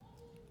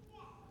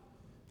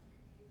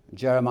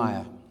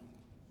Jeremiah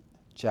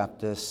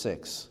chapter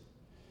 6,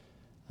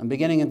 and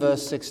beginning in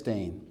verse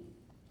 16.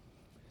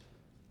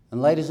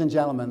 And ladies and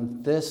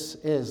gentlemen, this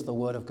is the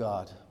word of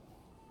God.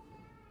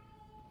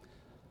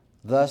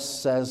 Thus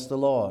says the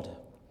Lord,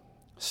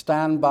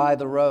 stand by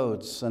the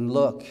roads and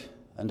look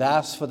and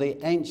ask for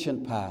the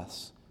ancient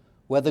paths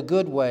where the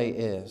good way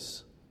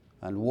is,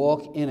 and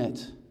walk in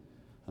it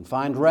and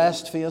find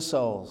rest for your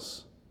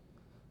souls.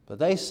 But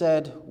they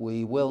said,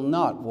 we will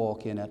not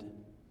walk in it.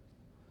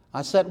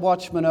 I set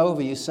watchmen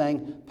over you,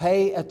 saying,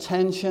 pay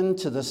attention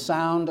to the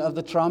sound of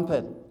the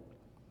trumpet.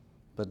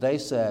 But they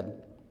said,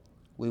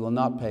 we will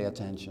not pay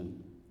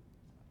attention.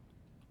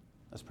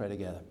 Let's pray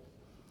together.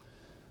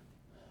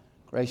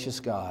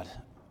 Gracious God,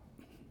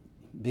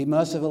 be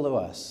merciful to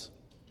us.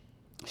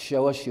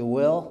 Show us your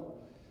will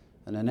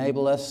and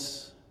enable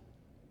us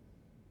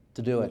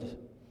to do it.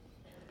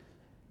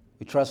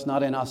 We trust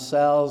not in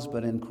ourselves,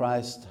 but in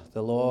Christ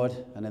the Lord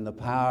and in the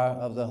power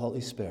of the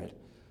Holy Spirit.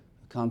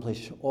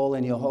 Accomplish all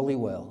in your holy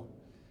will.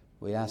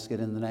 We ask it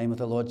in the name of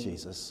the Lord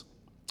Jesus.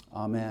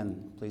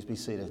 Amen. Please be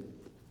seated.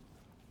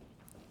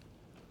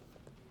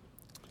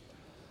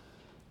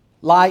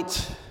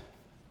 Light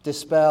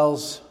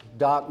dispels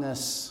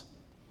darkness.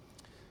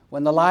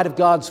 When the light of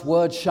God's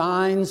word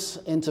shines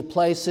into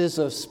places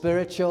of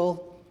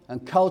spiritual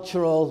and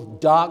cultural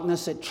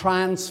darkness, it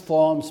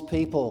transforms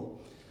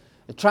people.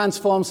 It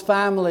transforms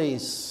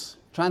families,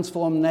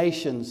 transforms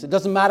nations. It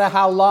doesn't matter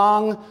how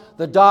long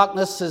the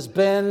darkness has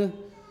been.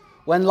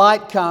 When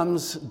light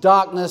comes,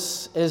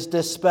 darkness is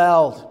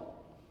dispelled.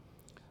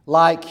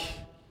 Like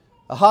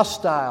a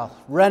hostile,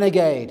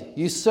 renegade,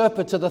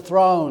 usurper to the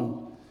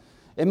throne,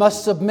 it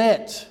must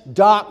submit.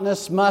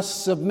 Darkness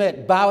must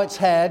submit, bow its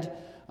head,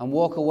 and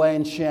walk away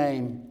in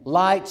shame.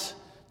 Light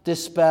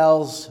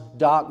dispels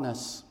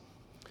darkness.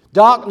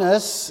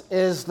 Darkness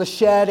is the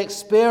shared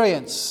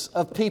experience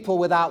of people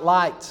without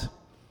light.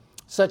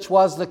 Such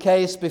was the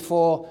case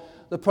before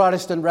the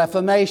Protestant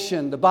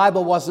Reformation. The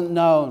Bible wasn't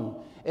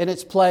known. In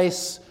its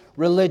place,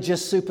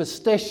 religious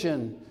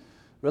superstition,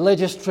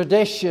 religious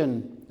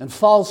tradition, and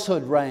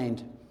falsehood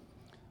reigned.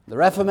 The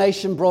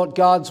Reformation brought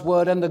God's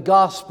word and the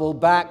gospel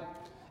back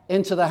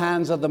into the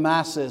hands of the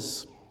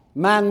masses.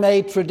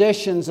 Man-made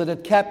traditions that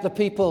had kept the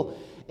people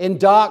in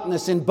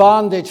darkness, in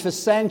bondage for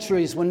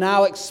centuries, were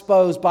now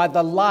exposed by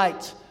the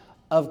light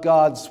of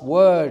God's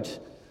word.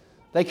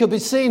 They could be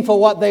seen for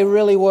what they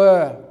really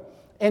were.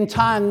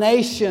 Entire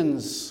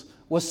nations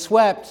were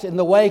swept in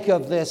the wake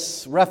of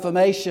this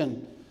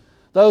Reformation.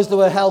 Those that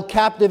were held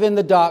captive in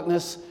the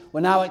darkness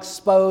were now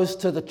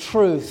exposed to the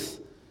truth,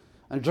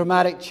 and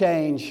dramatic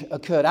change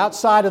occurred.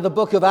 Outside of the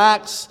book of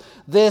Acts,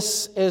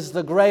 this was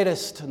the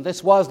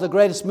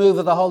greatest move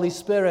of the Holy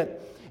Spirit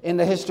in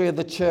the history of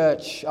the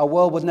church. Our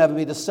world would never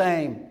be the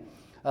same.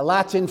 A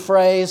Latin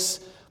phrase,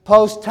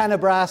 post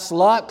tenebras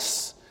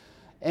lux,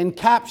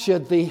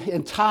 encaptured the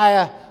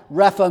entire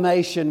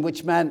Reformation,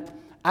 which meant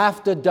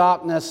after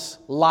darkness,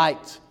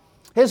 light.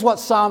 Here's what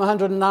Psalm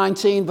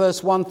 119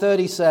 verse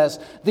 130 says.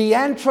 The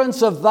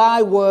entrance of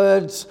thy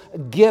words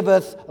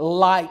giveth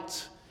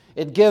light.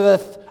 It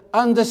giveth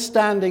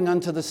understanding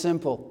unto the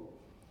simple.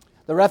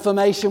 The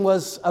Reformation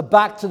was a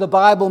back to the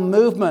Bible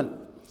movement.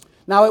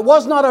 Now, it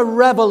was not a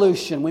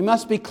revolution. We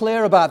must be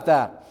clear about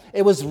that.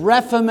 It was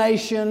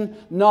reformation,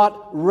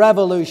 not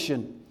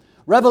revolution.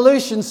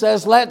 Revolution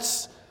says,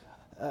 let's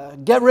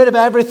get rid of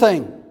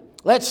everything.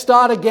 Let's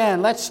start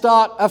again. Let's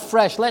start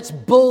afresh. Let's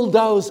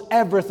bulldoze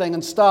everything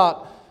and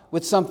start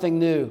with something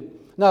new.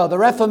 No, the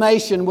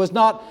Reformation was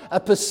not a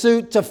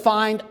pursuit to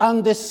find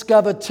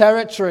undiscovered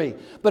territory,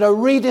 but a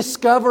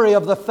rediscovery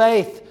of the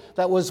faith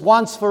that was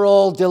once for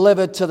all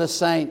delivered to the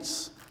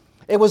saints.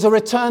 It was a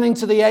returning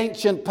to the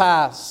ancient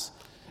paths.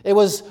 It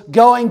was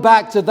going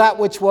back to that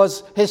which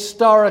was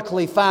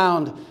historically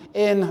found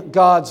in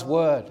God's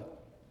Word.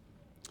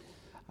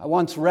 I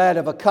once read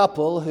of a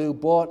couple who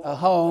bought a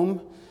home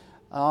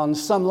on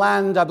some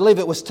land, I believe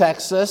it was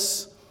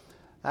Texas,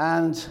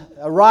 and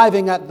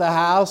arriving at the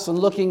house and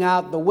looking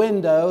out the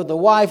window, the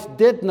wife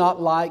did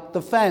not like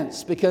the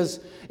fence because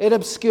it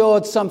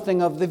obscured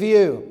something of the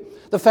view.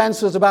 The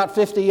fence was about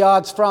 50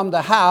 yards from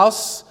the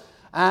house,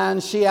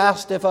 and she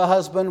asked if her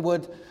husband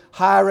would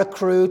hire a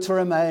crew to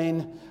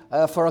remain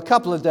for a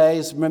couple of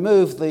days,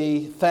 remove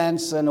the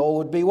fence, and all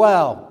would be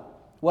well.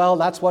 Well,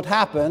 that's what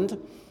happened.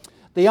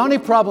 The only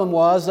problem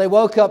was they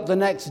woke up the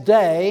next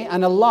day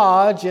and a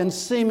large and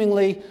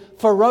seemingly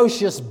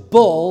ferocious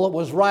bull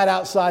was right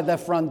outside their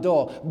front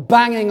door,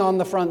 banging on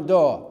the front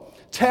door,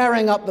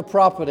 tearing up the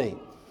property.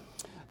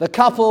 The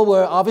couple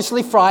were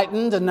obviously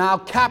frightened and now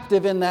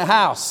captive in their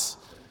house.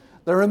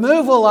 The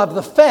removal of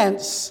the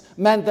fence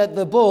meant that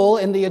the bull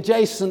in the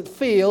adjacent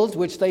field,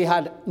 which they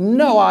had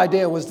no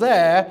idea was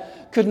there,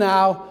 could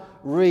now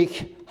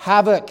wreak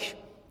havoc.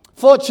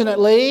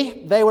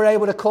 Fortunately, they were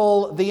able to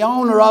call the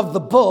owner of the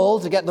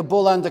bull to get the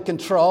bull under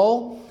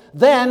control,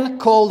 then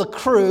call the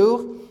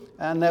crew,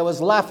 and there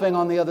was laughing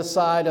on the other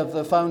side of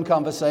the phone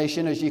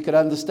conversation, as you could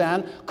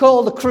understand,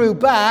 call the crew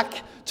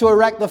back to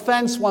erect the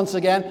fence once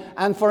again,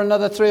 and for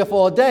another 3 or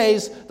 4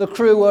 days, the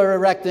crew were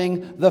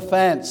erecting the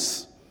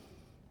fence.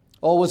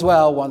 All was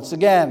well once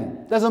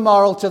again. There's a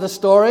moral to the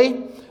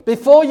story.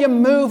 Before you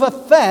move a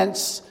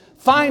fence,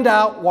 find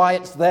out why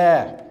it's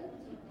there.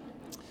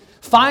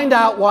 Find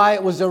out why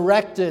it was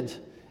erected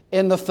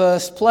in the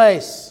first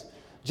place.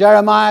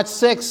 Jeremiah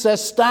 6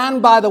 says,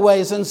 "Stand by the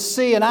ways and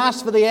see and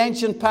ask for the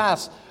ancient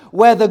paths.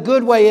 Where the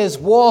good way is,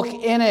 walk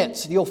in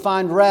it. You'll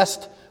find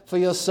rest for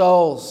your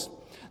souls."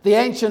 The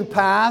ancient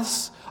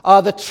paths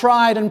are the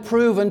tried and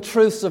proven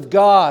truths of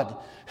God,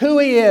 who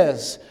He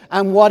is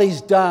and what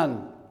He's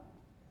done.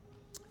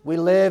 We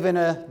live in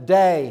a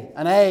day,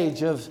 an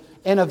age of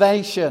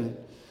innovation,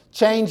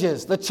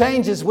 changes. The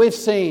changes we've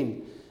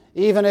seen,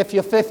 even if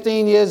you're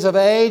 15 years of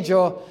age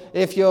or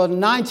if you're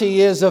 90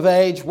 years of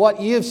age,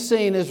 what you've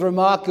seen is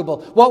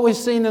remarkable. What we've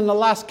seen in the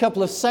last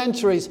couple of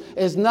centuries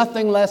is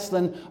nothing less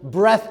than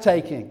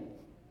breathtaking.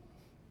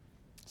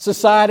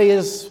 Society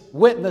has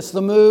witnessed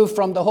the move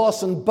from the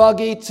horse and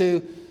buggy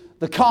to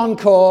the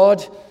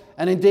Concorde,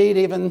 and indeed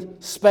even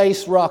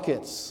space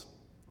rockets.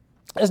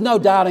 There's no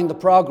doubting the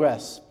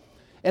progress.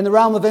 In the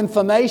realm of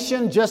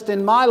information, just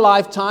in my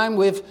lifetime,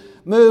 we've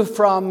moved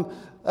from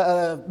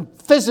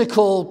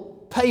physical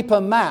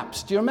paper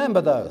maps, do you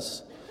remember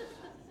those?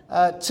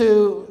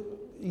 To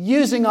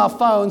using our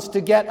phones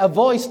to get a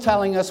voice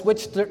telling us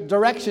which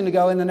direction to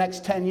go in the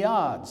next 10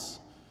 yards.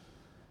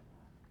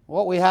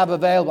 What we have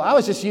available. I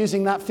was just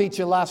using that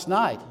feature last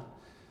night.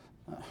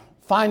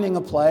 Finding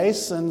a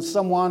place and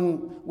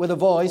someone with a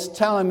voice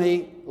telling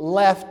me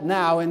left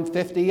now in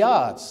 50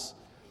 yards.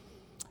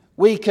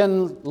 We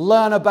can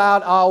learn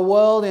about our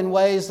world in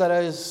ways that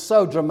are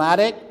so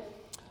dramatic.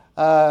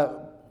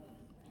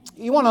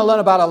 You want to learn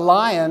about a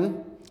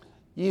lion,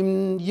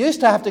 you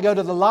used to have to go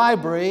to the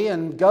library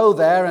and go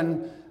there,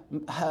 and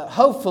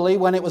hopefully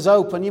when it was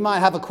open, you might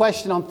have a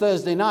question on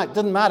Thursday night.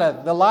 Didn't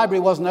matter. The library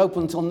wasn't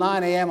open until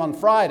 9 a.m. on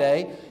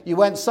Friday. You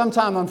went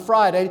sometime on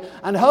Friday,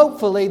 and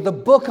hopefully the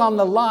book on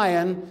the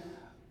lion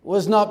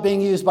was not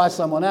being used by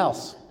someone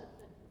else.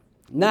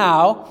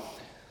 Now,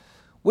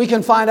 we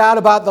can find out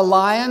about the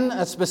lion,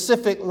 a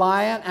specific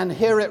lion, and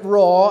hear it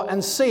roar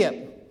and see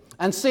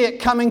it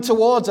coming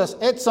towards us.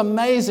 It's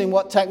amazing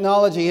what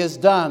technology has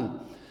done.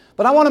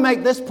 But I want to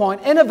make this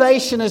point.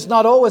 Innovation is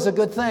not always a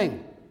good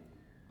thing.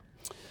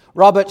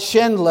 Robert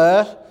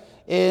Schindler,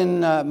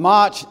 in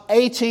March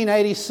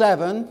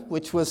 1887,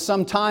 which was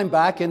some time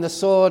back, in the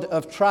Sword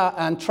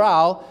and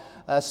Trowel,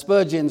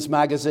 Spurgeon's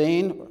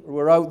magazine,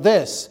 wrote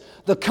this: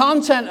 "The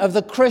content of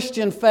the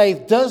Christian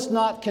faith does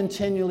not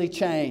continually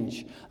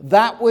change.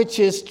 That which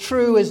is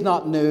true is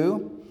not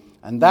new,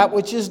 and that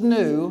which is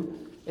new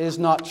is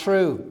not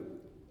true."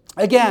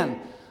 Again,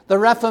 the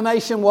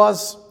Reformation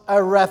was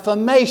a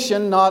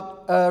reformation,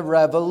 not a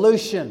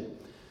revolution.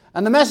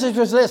 And the message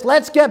was this: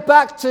 let's get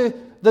back to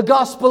the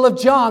Gospel of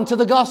John, to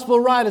the Gospel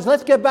writers.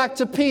 Let's get back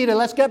to Peter.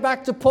 Let's get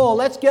back to Paul.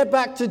 Let's get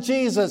back to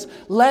Jesus.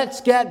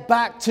 Let's get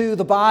back to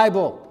the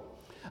Bible.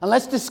 And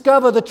let's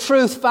discover the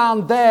truth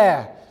found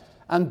there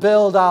and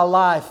build our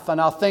life and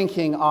our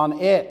thinking on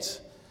it.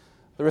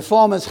 The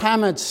Reformers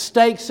hammered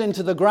stakes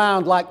into the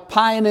ground like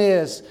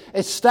pioneers,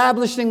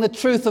 establishing the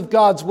truth of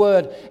God's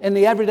Word in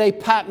the everyday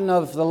pattern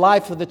of the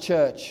life of the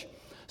church.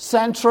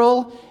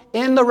 Central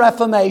in the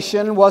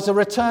Reformation was a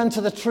return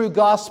to the true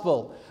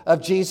gospel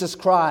of Jesus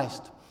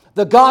Christ.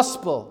 The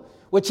gospel,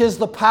 which is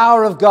the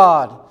power of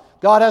God.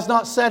 God has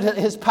not said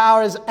His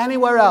power is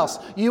anywhere else.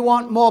 You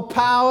want more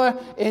power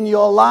in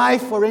your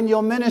life or in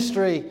your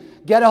ministry,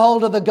 get a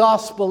hold of the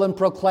gospel and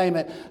proclaim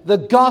it. The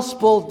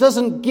gospel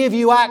doesn't give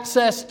you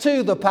access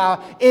to the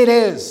power. It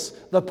is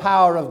the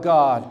power of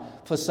God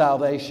for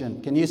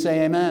salvation. Can you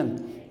say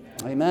amen?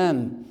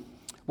 Amen.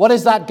 What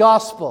is that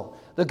gospel?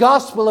 The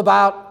gospel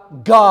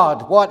about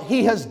God, what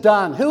He has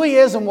done, who He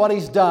is and what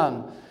He's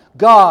done.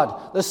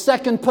 God, the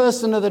second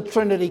person of the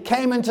Trinity,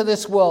 came into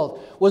this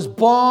world, was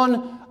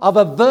born of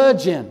a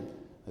virgin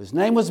whose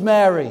name was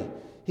Mary.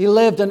 He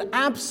lived an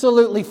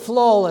absolutely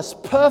flawless,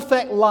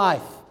 perfect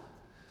life,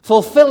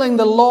 fulfilling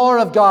the law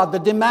of God, the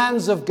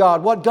demands of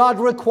God, what God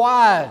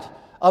required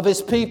of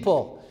His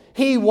people.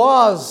 He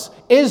was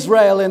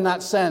Israel in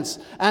that sense,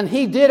 and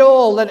He did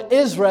all that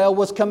Israel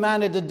was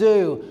commanded to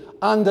do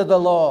under the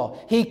law.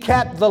 He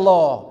kept the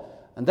law.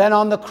 And then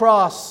on the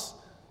cross,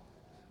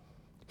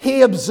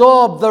 He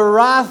absorbed the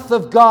wrath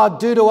of God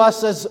due to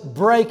us as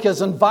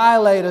breakers and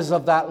violators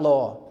of that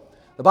law.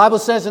 The Bible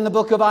says in the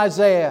book of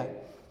Isaiah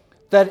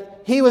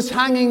that He was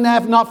hanging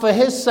there not for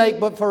His sake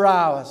but for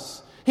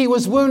ours. He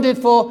was wounded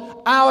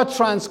for our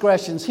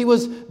transgressions. He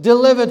was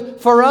delivered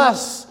for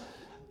us.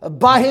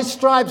 By His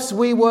stripes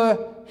we were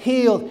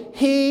healed.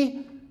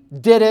 He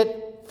did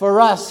it for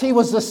us. He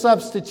was the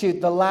substitute,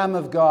 the Lamb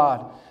of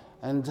God.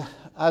 And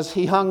as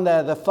He hung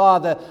there, the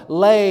Father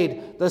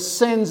laid the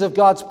sins of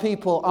God's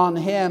people on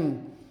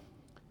Him,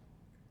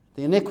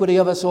 the iniquity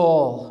of us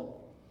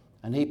all.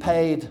 And He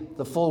paid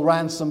the full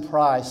ransom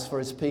price for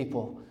His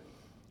people.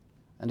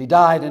 And He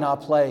died in our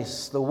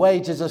place. The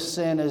wages of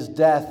sin is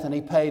death, and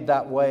He paid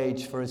that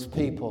wage for His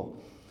people.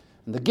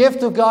 And the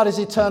gift of God is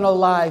eternal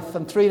life.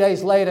 And 3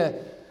 days later,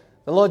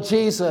 the Lord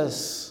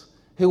Jesus,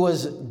 who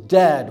was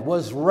dead,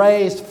 was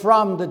raised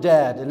from the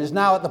dead and is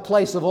now at the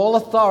place of all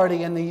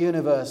authority in the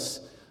universe,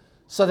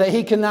 so that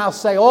he can now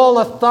say, all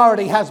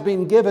authority has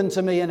been given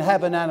to me in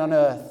heaven and on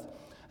earth.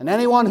 And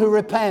anyone who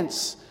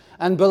repents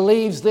and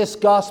believes this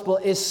gospel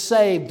is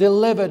saved,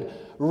 delivered,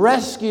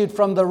 rescued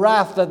from the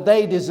wrath that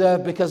they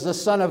deserve, because the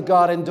Son of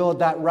God endured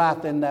that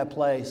wrath in their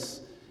place.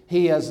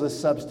 He is the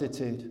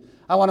substitute.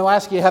 I want to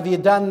ask you, have you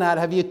done that?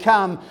 Have you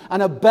come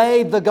and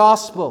obeyed the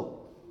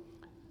gospel?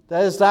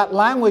 There's that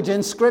language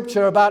in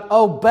Scripture about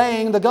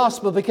obeying the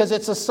gospel, because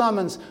it's a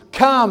summons.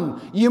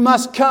 Come, you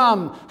must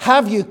come.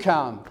 Have you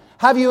come?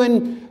 Have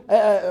you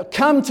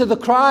come to the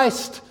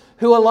Christ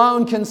who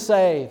alone can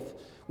save?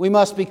 We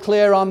must be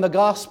clear on the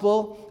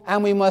gospel,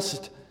 and we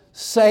must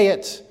say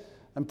it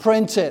and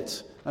print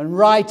it and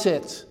write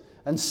it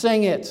and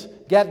sing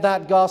it. Get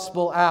that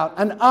gospel out.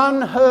 An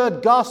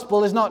unheard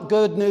gospel is not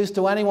good news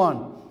to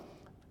anyone.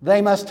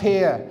 They must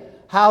hear.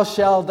 How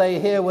shall they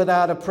hear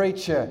without a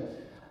preacher?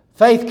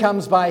 Faith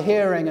comes by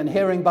hearing, and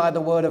hearing by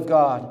the word of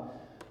God.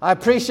 I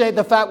appreciate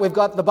the fact we've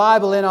got the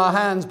Bible in our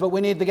hands, but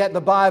we need to get the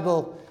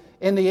Bible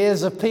in the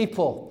ears of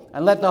people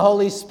and let the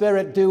Holy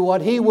Spirit do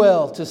what He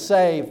will to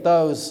save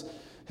those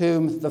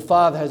whom the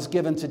Father has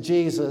given to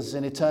Jesus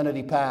in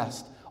eternity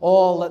past.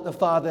 All that the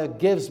Father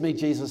gives me,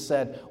 Jesus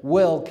said,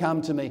 will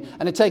come to me.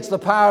 And it takes the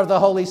power of the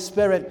Holy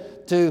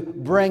Spirit to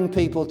bring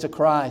people to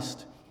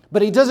Christ.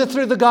 But He does it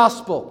through the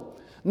gospel,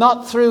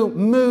 not through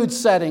mood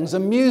settings,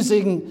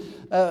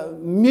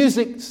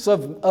 musics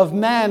of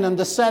men and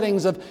the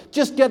settings of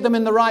just get them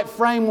in the right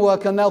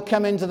framework and they'll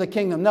come into the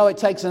kingdom. No, it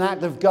takes an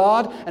act of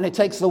God, and it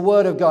takes the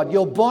word of God.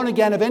 You're born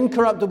again of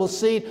incorruptible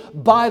seed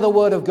by the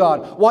word of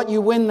God. What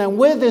you win them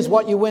with is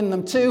what you win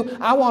them to.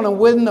 I want to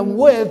win them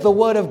with the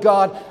word of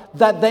God,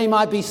 that they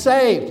might be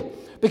saved.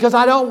 Because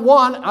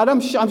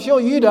I'm sure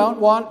you don't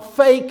want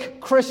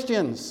fake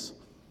Christians.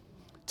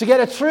 To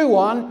get a true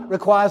one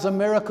requires a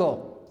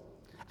miracle.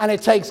 And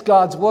it takes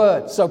God's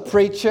word. So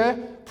preacher,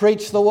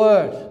 preach the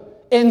word.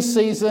 In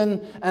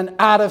season and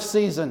out of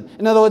season.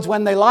 In other words,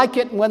 when they like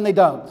it and when they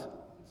don't.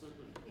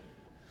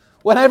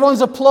 When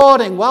everyone's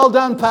applauding, well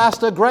done,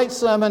 pastor, great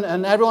sermon,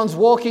 and everyone's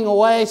walking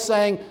away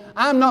saying,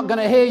 I'm not going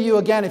to hear you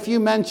again if you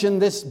mention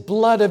this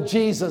blood of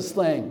Jesus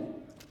thing.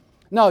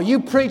 No,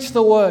 you preach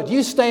the word.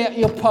 You stay at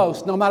your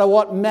post no matter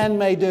what men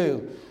may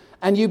do.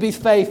 And you be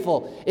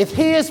faithful. If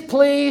He is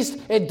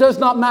pleased, it does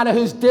not matter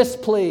who's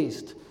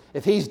displeased.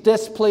 If He's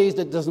displeased,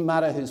 it doesn't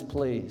matter who's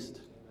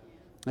pleased.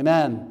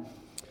 Amen.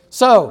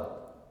 So,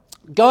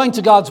 going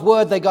to God's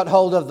word, they got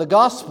hold of the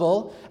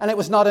gospel, and it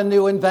was not a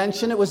new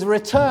invention. It was a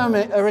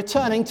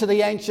returning to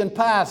the ancient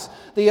past,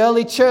 the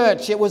early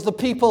church. It was the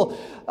people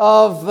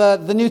of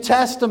the New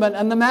Testament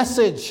and the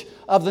message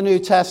of the New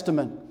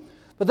Testament.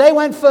 But they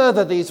went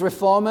further, these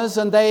reformers,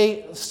 and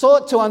they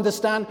sought to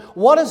understand,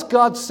 what has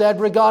God said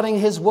regarding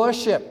His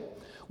worship?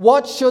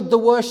 What should the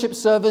worship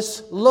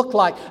service look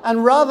like?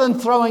 And rather than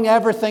throwing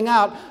everything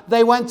out,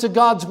 they went to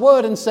God's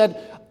word and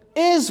said,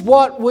 is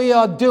what we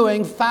are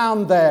doing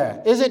found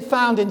there? Is it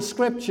found in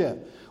Scripture?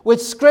 With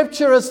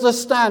Scripture as the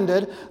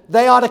standard,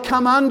 they are to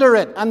come under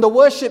it. And the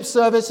worship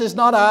service is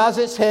not ours,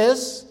 it's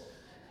His.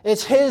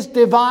 It's His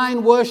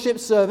divine worship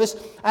service.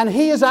 And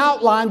He has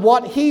outlined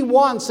what He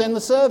wants in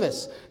the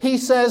service. He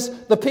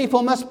says the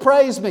people must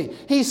praise me.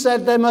 He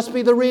said there must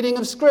be the reading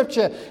of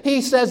Scripture.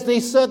 He says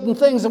these certain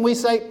things, and we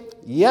say,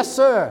 yes,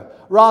 sir,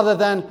 rather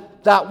than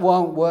that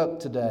won't work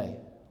today.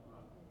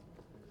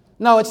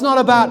 No, it's not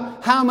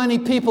about how many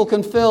people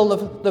can fill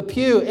the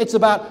pew. It's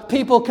about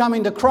people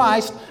coming to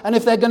Christ. And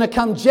if they're going to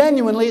come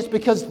genuinely, it's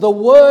because the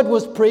word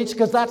was preached,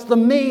 because that's the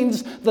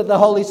means that the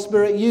Holy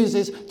Spirit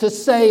uses to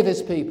save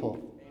His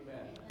people. Amen.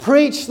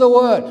 Preach the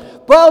word.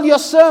 Well, your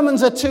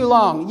sermons are too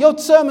long. Your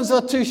sermons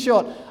are too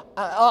short.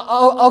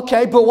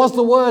 Okay, but was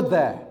the word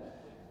there?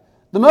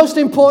 The most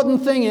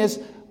important thing is,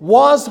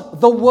 was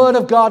the word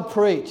of God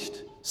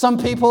preached? Some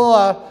people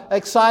are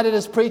excited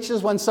as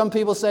preachers when some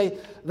people say,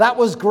 that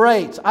was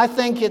great. I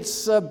think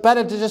it's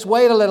better to just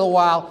wait a little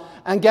while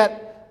and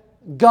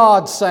get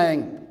God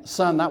saying,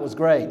 son, that was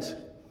great.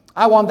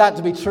 I want that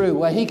to be true,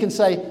 where He can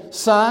say,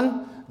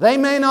 son, they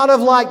may not have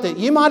liked it.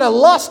 You might have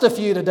lost a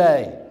few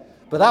today,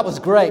 but that was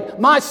great.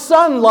 My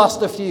son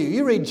lost a few.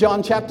 You read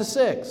John chapter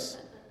 6.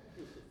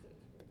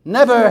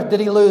 Never did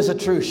he lose a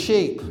true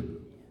sheep,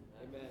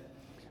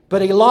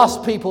 but he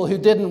lost people who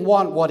didn't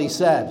want what he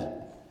said.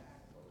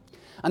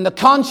 And the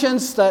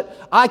conscience that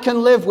I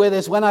can live with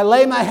is when I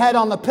lay my head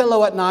on the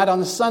pillow at night,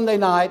 on a Sunday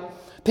night,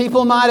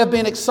 people might have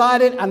been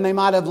excited and they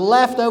might have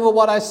left over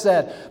what I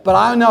said. But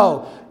I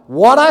know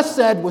what I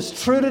said was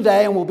true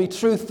today and will be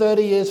true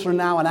 30 years from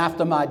now and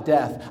after my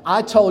death.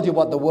 I told you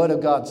what the Word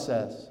of God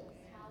says.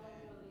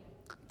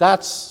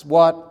 That's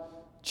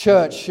what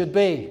church should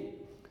be.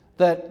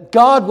 That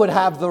God would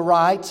have the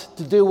right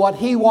to do what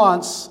He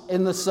wants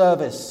in the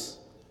service.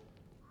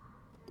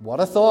 What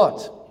a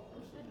thought.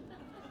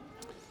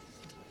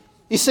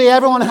 You see,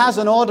 everyone has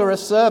an order of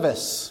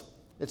service.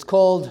 It's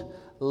called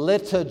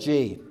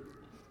liturgy.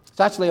 It's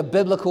actually a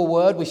biblical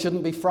word. We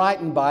shouldn't be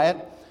frightened by it.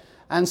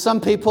 And some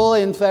people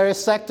in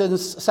various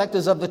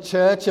sectors of the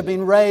church have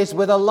been raised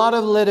with a lot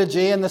of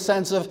liturgy in the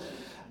sense of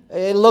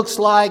it looks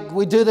like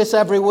we do this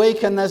every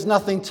week and there's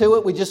nothing to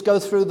it. We just go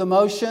through the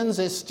motions.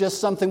 It's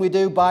just something we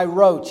do by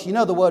rote. You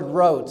know the word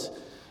rote.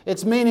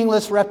 It's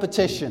meaningless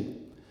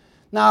repetition.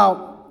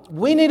 Now,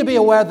 we need to be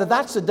aware that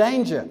that's a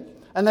danger.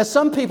 And there's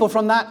some people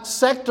from that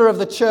sector of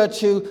the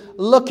church who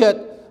look at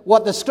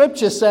what the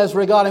Scripture says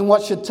regarding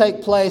what should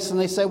take place and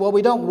they say, well,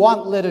 we don't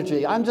want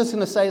liturgy. I'm just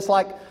going to say it's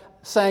like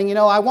saying,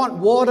 I want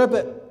water,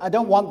 but I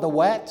don't want the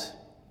wet.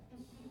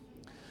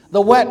 The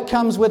wet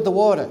comes with the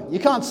water. You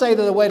can't say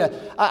to the waiter,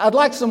 I'd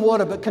like some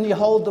water, but can you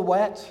hold the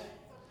wet?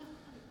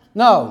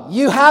 No,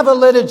 you have a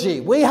liturgy.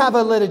 We have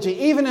a liturgy.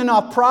 Even in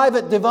our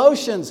private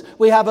devotions,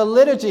 we have a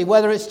liturgy,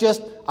 whether it's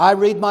just, I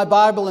read my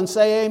Bible and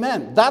say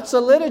amen. That's a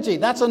liturgy.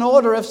 That's an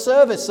order of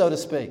service, so to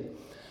speak.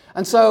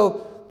 And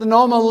so the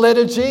normal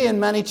liturgy in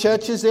many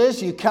churches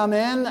is you come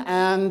in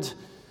and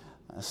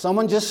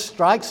someone just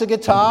strikes a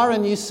guitar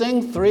and you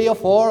sing 3 or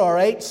 4 or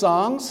 8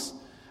 songs.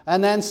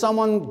 And then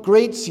someone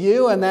greets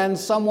you, and then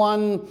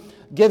someone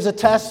gives a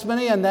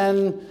testimony, and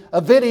then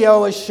a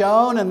video is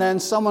shown, and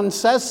then someone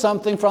says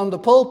something from the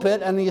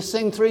pulpit, and you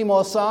sing 3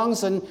 more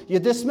songs, and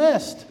you're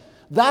dismissed.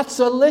 That's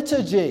a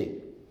liturgy.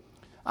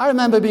 I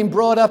remember being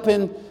brought up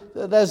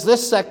there's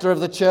this sector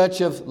of the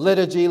church of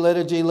liturgy,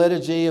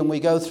 and we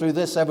go through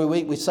this every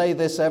week, we say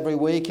this every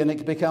week, and it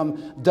can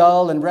become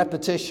dull and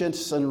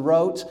repetitious and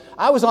rote.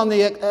 I was on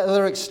the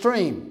other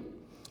extreme.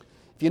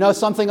 If you know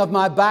something of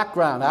my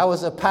background, I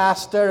was a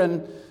pastor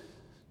and,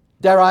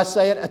 dare I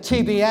say it, a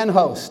TBN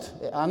host.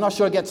 I'm not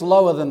sure it gets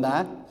lower than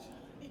that.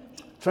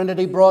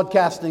 Trinity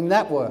Broadcasting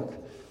Network.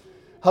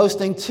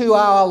 Hosting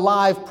 2-hour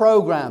live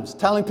programs,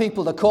 telling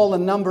people to call the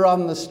number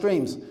on the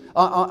streams.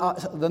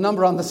 The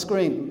number on the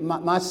screen.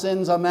 My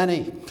sins are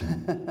many.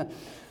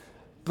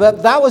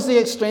 But that was the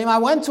extreme. I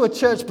went to a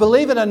church,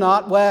 believe it or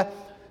not, where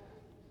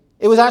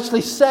it was actually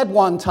said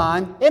one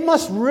time, it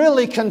must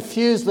really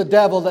confuse the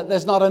devil that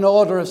there's not an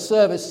order of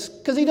service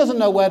because he doesn't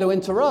know where to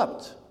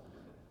interrupt.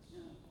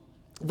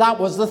 That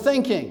was the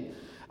thinking.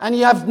 And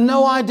you have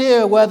no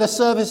idea where the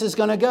service is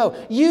going to go.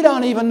 You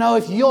don't even know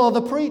if you're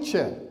the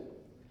preacher.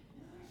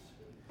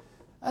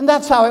 And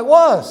that's how it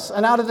was.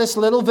 And out of this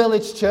little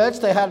village church,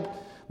 they had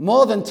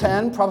more than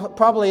 10,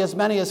 probably as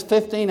many as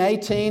 15,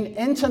 18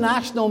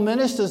 international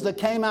ministers that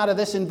came out of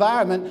this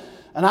environment.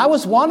 And I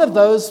was one of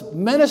those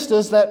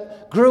ministers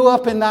that grew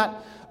up in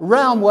that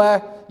realm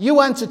where you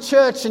went to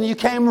church and you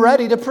came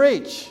ready to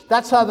preach.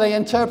 That's how they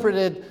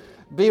interpreted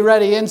be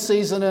ready in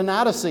season and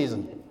out of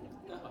season.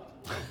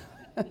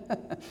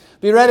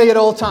 Be ready at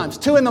all times.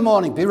 2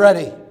 a.m, be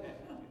ready.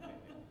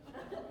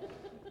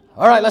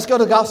 All right, let's go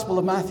to the Gospel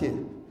of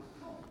Matthew.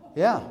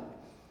 Yeah.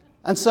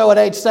 And so at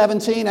age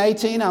 17,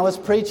 18, I was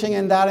preaching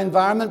in that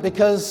environment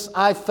because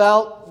I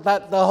felt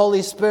that the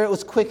Holy Spirit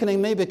was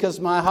quickening me because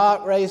my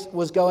heart rate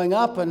was going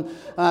up and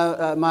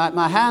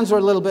my hands were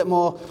a little bit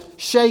more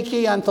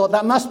shaky and thought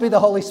that must be the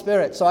Holy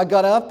Spirit. So I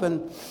got up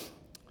and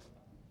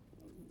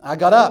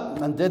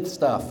did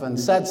stuff and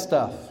said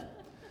stuff.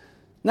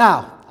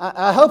 Now,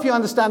 I hope you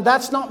understand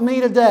that's not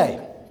me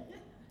today.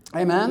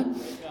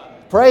 Amen?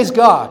 Praise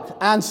God.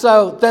 And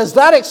so there's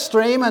that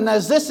extreme and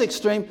there's this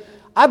extreme.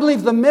 I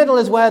believe the middle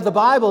is where the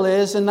Bible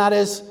is, and that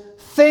is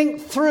think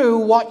through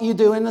what you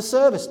do in the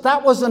service.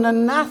 That was an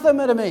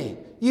anathema to me.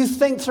 You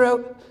think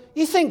through.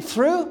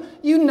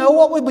 You know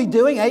what we'll be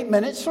doing 8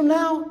 minutes from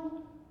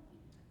now?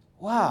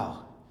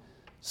 Wow.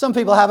 Some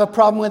people have a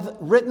problem with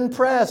written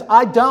prayers.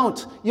 I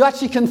don't. You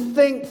actually can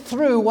think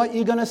through what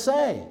you're going to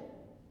say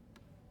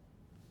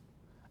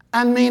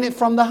and mean it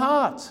from the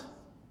heart.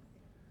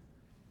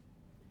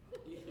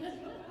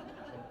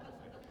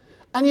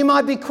 And you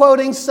might be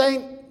quoting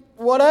Saint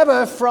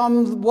whatever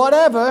from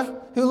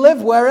whatever who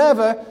lived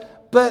wherever,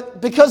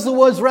 but because the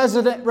words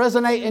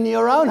resonate in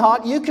your own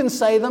heart, you can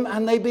say them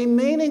and they be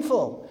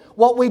meaningful.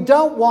 What we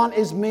don't want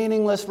is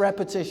meaningless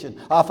repetition.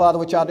 Our Father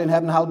which art in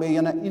heaven, hallowed be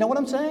your name. You know what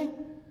I'm saying?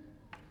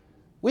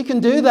 We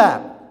can do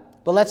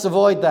that, but let's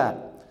avoid that.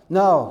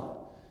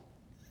 No.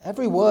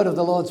 Every word of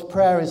the Lord's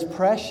Prayer is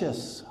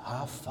precious.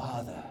 Our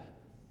Father.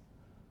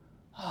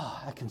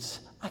 Oh,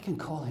 I can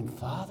call him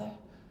Father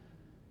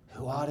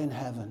who art in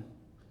heaven.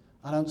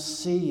 I don't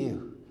see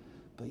you,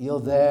 but you're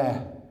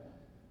there.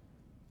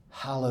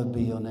 Hallowed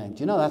be your name.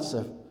 Do you know that's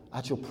an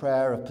actual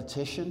prayer of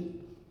petition?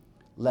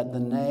 Let the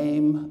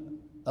name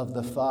of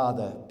the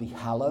Father be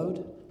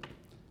hallowed.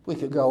 We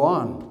could go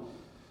on,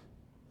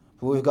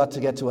 but we've got to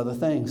get to other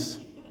things.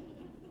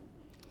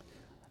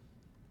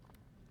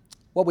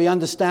 What we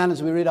understand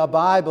as we read our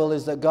Bible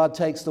is that God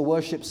takes the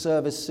worship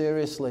service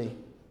seriously.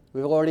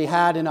 We've already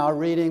had in our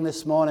reading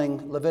this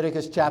morning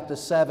Leviticus chapter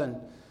 7.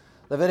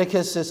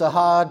 Leviticus is a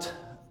hard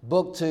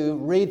book to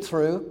read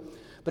through,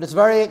 but it's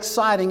very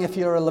exciting if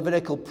you're a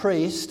Levitical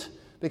priest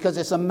because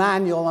it's a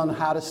manual on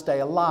how to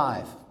stay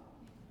alive.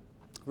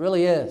 It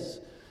really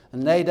is.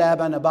 And Nadab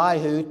and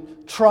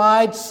Abihu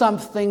tried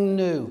something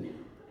new.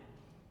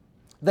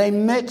 They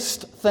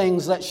mixed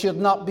things that should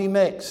not be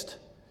mixed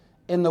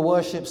in the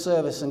worship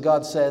service and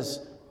God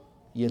says,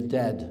 you're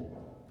dead.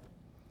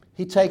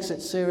 He takes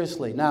it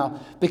seriously.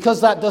 Now,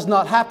 because that does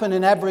not happen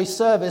in every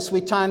service,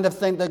 we kind of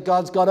think that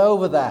God's got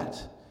over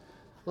that.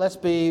 Let's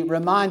be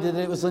reminded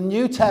that it was the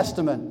New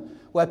Testament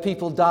where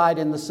people died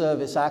in the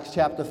service, Acts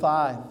chapter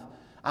 5.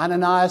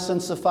 Ananias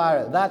and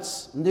Sapphira,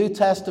 that's New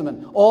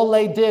Testament. All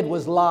they did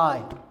was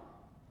lie.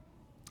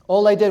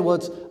 All they did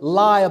was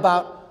lie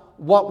about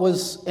what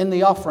was in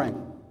the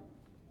offering.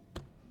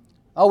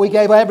 Oh, we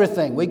gave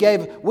everything.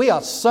 We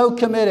are so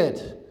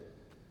committed.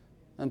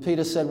 And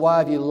Peter said, why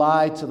have you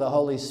lied to the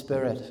Holy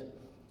Spirit?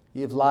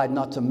 You've lied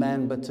not to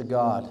men, but to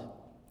God.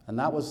 And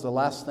that was the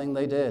last thing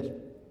they did.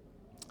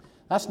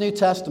 That's New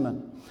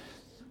Testament.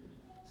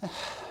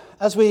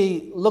 As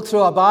we look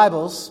through our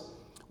Bibles,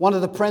 one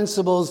of the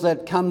principles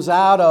that comes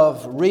out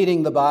of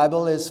reading the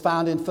Bible is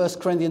found in 1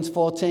 Corinthians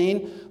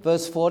 14,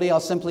 verse 40. I'll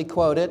simply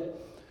quote it.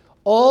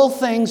 All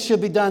things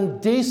should be done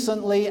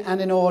decently and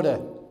in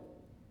order.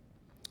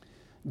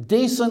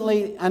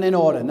 Decently and in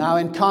order. Now,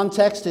 in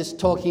context, it's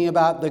talking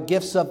about the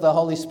gifts of the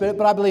Holy Spirit,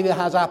 but I believe it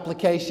has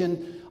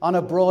application on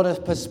a broader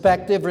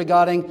perspective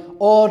regarding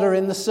order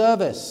in the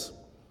service.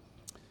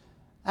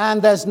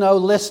 And there's no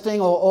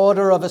listing or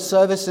order of a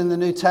service in the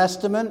New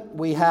Testament.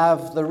 We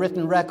have the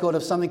written record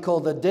of something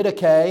called the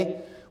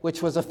Didache,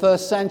 which was a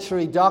first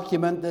century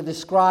document that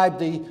described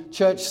the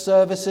church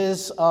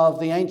services of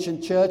the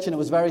ancient church, and it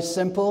was very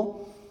simple.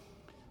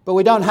 But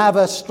we don't have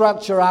a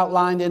structure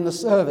outlined in the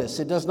service.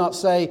 It does not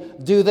say,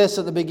 do this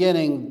at the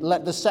beginning,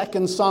 let the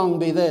second song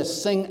be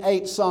this, sing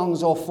 8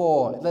 songs or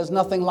 4. There's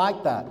nothing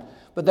like that.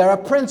 But there are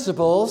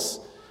principles,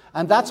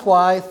 and that's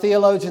why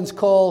theologians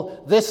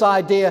call this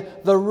idea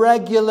the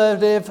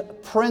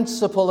regulative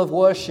principle of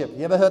worship.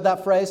 You ever heard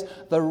that phrase?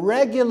 The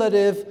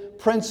regulative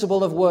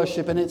principle of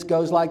worship, and it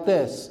goes like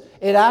this.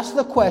 It asks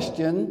the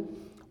question,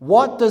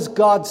 what does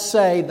God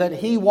say that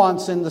He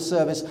wants in the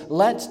service?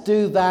 Let's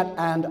do that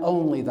and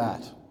only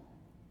that.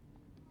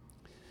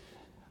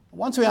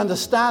 Once we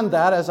understand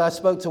that, as I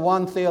spoke to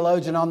one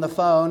theologian on the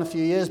phone a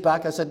few years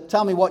back, I said,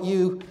 tell me what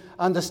you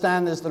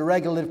understand as the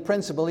regulative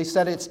principle. He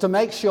said it's to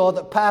make sure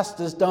that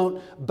pastors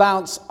don't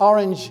bounce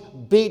orange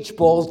beach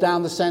balls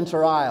down the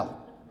center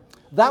aisle.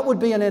 That would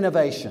be an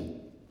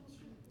innovation.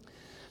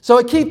 So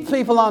it keeps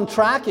people on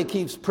track, it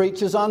keeps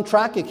preachers on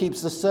track, it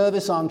keeps the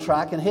service on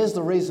track, and here's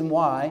the reason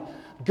why.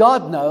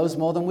 God knows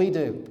more than we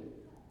do.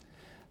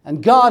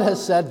 And God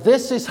has said,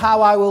 this is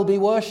how I will be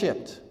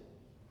worshipped.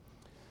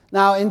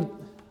 Now, in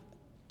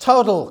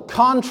total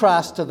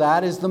contrast to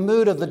that is the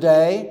mood of the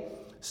day.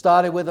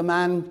 Started with a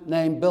man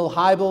named Bill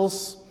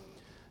Hybels,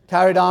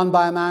 carried on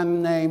by a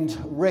man named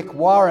Rick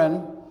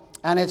Warren,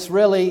 and it's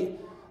really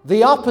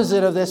the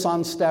opposite of this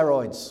on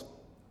steroids.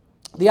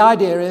 The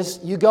idea is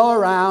you go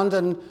around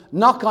and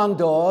knock on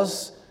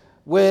doors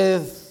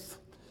with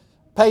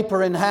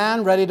paper in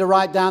hand, ready to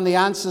write down the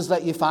answers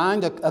that you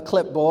find, a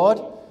clipboard,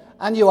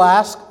 and you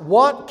ask,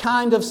 what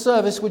kind of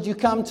service would you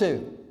come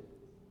to?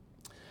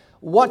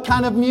 What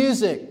kind of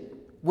music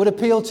would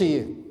appeal to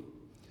you?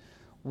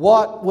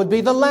 What would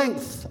be the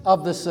length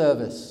of the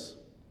service?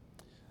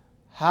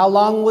 How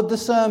long would the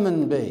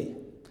sermon be?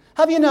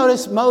 Have you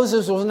noticed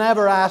Moses was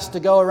never asked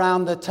to go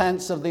around the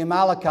tents of the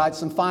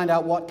Amalekites and find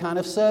out what kind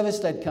of service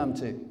they'd come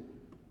to?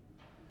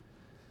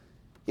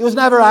 He was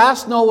never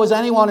asked, nor was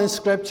anyone in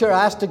Scripture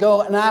asked to go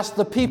and ask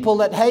the people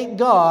that hate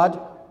God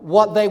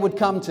what they would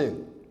come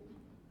to.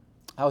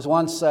 I was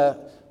once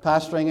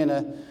pastoring in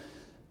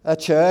a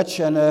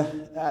church, and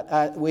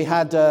we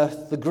had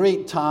the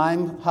greet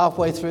time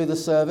halfway through the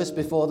service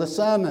before the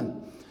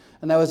sermon.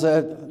 And there was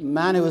a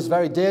man who was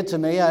very dear to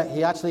me.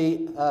 He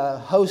actually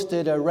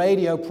hosted a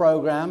radio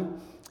program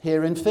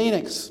here in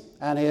Phoenix,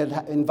 and he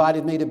had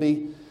invited me to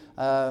be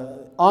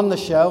on the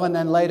show, and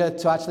then later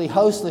to actually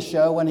host the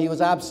show when he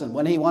was absent.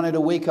 When he wanted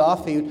a week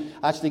off, he would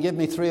actually give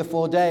me 3 or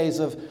 4 days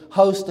of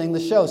hosting the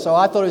show. So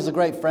I thought he was a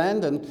great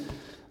friend, and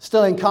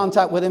still in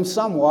contact with him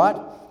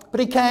somewhat. But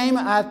he came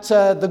at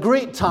the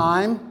greet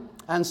time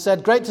and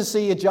said, great to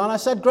see you, John. I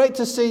said, great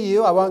to see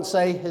you. I won't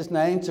say his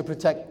name to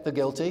protect the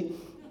guilty.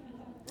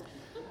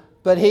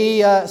 But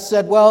he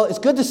said, well, it's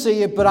good to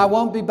see you, but I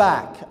won't be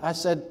back. I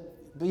said,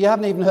 but you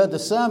haven't even heard the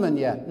sermon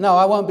yet. No,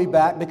 I won't be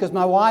back because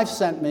my wife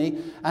sent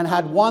me and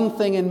had one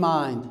thing in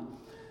mind.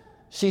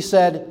 She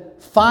said,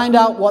 find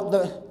out what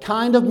the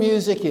kind of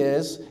music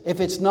is. If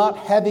it's not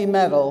heavy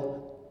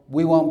metal,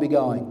 we won't be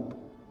going.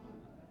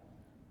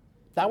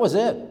 That was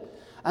it.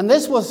 And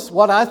this was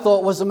what I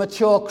thought was a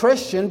mature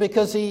Christian,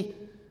 because he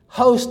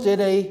hosted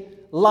a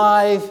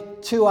live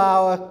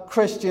 2-hour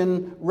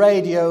Christian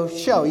radio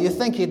show. You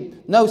think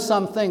he'd know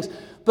some things,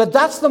 but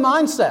that's the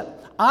mindset.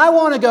 I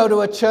want to go to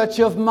a church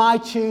of my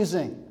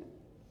choosing.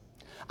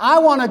 I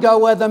want to go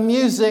where the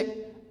music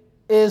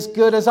is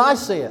good as I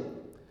see it.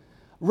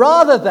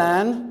 Rather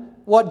than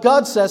what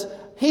God says.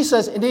 He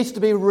says it needs to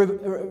be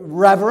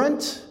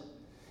reverent.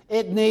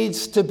 It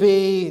needs to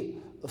be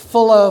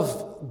full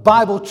of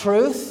Bible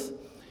truth.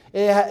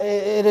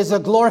 It is a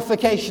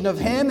glorification of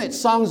Him. It's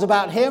songs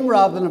about Him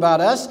rather than about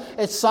us.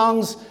 It's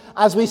songs,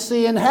 as we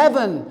see in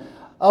heaven,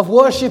 of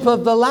worship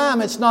of the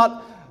Lamb. It's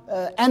not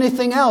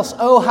anything else.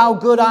 Oh, how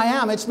good I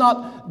am. It's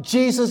not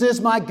Jesus is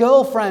my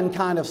girlfriend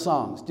kind of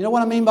songs. Do you know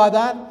what I mean by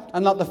that?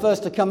 I'm not the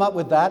first to come up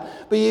with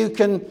that. But you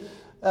can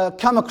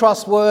come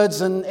across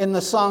words in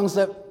the songs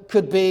that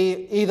could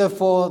be either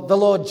for the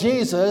Lord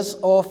Jesus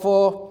or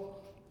for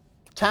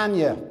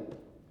Tanya.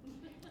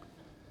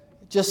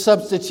 Just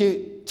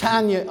substitute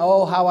Tanya.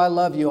 Oh, how I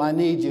love you. I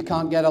need you.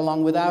 Can't get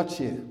along without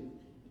you.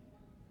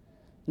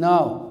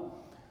 No.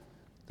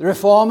 The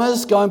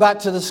reformers, going back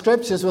to the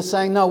scriptures, were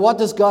saying, no, what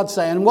does God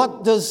say? And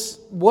what does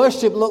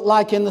worship look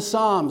like in the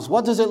Psalms?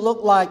 What does it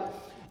look like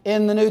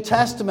in the New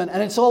Testament?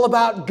 And it's all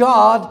about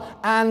God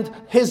and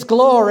His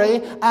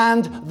glory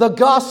and the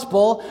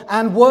gospel,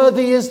 and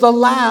worthy is the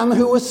Lamb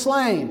who was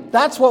slain.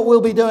 That's what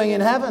we'll be doing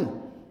in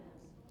heaven.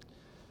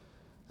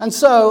 And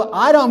so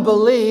I don't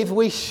believe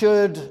we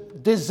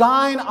should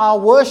design our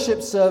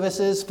worship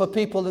services for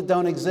people that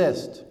don't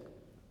exist.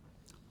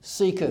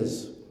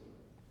 Seekers.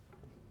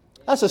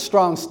 That's a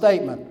strong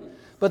statement.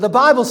 But the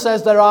Bible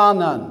says there are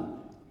none.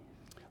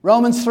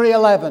 Romans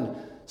 3:11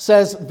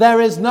 says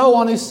there is no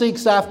one who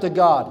seeks after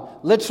God.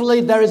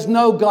 Literally, there is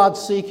no God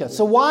seeker.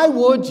 So why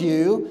would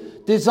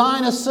you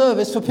design a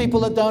service for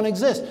people that don't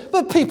exist?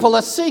 But people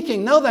are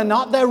seeking. No, they're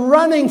not. They're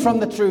running from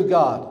the true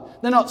God.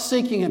 They're not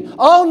seeking Him.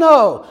 Oh,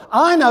 no.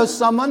 I know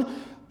someone.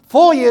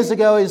 4 years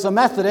ago, he's a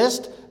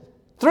Methodist.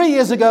 3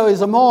 years ago,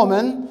 he's a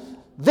Mormon.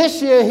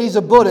 This year, he's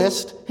a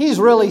Buddhist. He's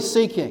really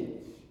seeking.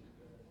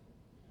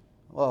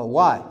 Well,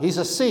 why? He's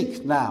a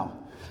Sikh now.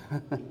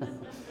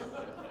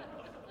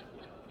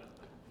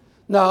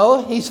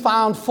 No, he's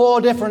found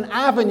 4 different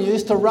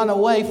avenues to run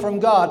away from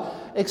God,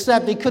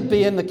 except he could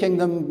be in the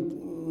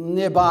kingdom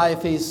nearby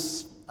if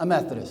he's a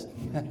Methodist.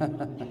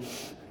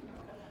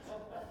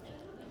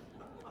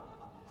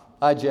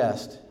 I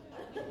jest.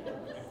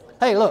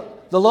 Hey,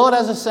 look, the Lord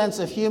has a sense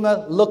of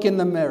humor. Look in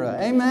the mirror.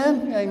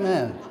 Amen?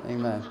 Amen.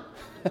 Amen.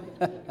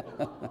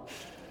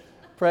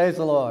 Praise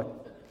the Lord.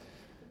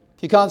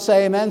 If you can't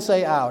say amen,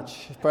 say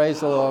ouch.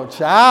 Praise the Lord.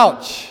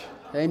 Ouch.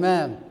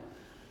 Amen.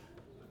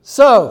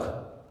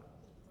 So,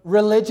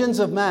 religions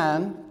of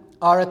man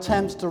are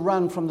attempts to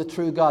run from the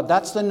true God.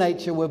 That's the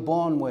nature we're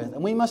born with.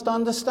 And we must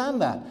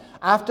understand that.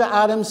 After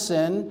Adam's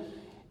sin,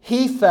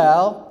 he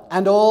fell,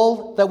 and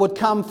all that would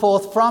come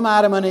forth from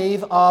Adam and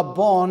Eve are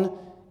born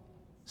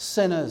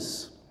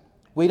sinners.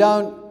 We're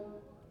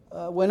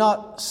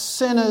not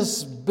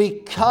sinners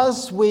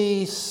because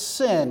we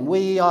sin.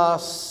 We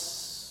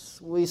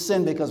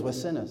sin because we're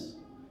sinners.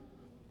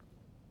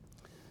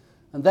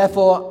 And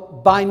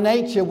therefore, by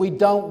nature, we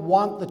don't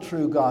want the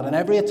true God. And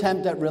every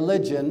attempt at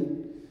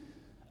religion,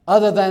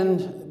 other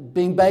than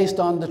being based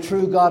on the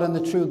true God and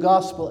the true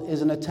gospel,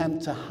 is an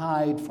attempt to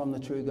hide from the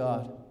true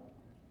God.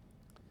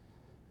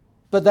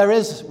 But there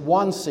is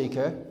one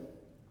seeker.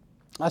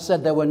 I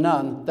said there were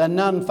none. There are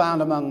none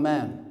found among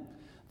men.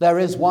 There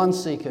is one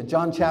seeker.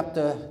 John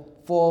chapter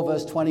 4,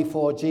 verse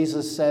 24,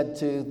 Jesus said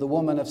to the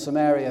woman of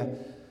Samaria,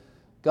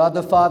 God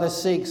the Father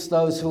seeks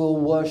those who will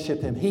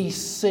worship Him. He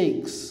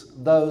seeks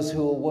those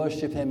who will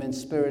worship Him in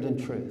spirit and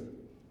truth.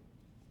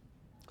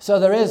 So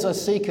there is a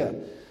seeker.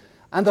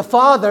 And the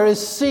Father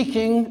is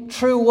seeking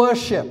true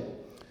worship.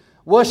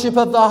 Worship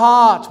of the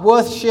heart,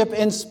 worship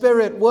in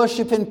spirit,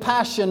 worship in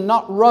passion,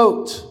 not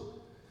rote.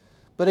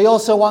 But He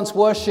also wants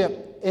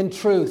worship in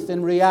truth,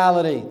 in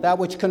reality, that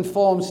which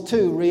conforms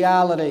to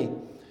reality.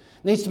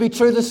 It needs to be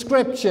true to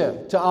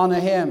Scripture to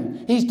honor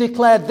Him. He's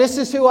declared, this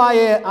is who I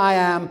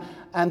am,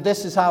 and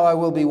this is how I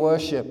will be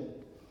worshipped.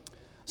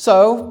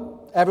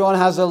 So, everyone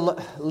has a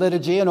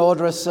liturgy, an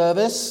order of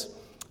service.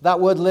 That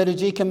word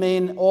liturgy can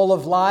mean all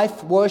of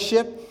life,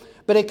 worship,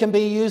 but it can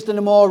be used in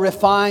a more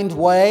refined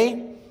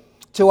way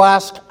to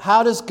ask,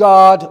 how does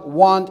God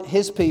want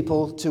His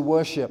people to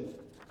worship?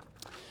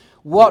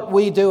 What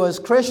we do as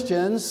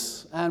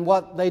Christians, and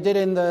what they did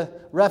in the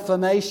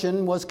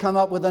Reformation, was come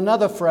up with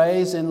another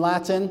phrase in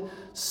Latin,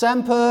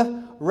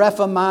 semper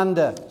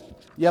reformanda.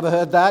 You ever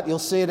heard that? You'll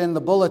see it in the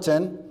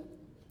bulletin.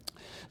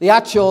 The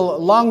actual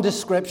long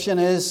description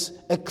is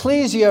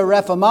Ecclesia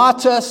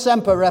Reformata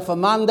Semper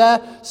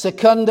Reformanda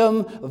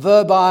Secundum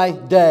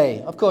Verbi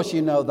Dei. Of course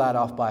you know that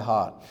off by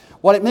heart.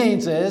 What it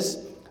means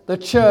is the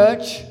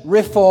church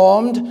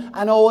reformed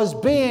and always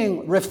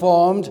being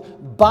reformed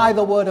by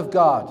the Word of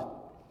God.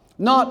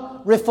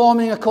 Not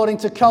reforming according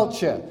to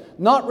culture.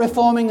 Not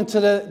reforming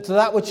to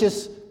that which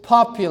is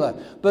popular.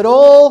 But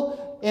all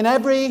in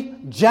every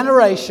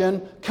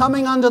generation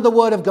coming under the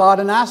Word of God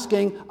and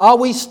asking, are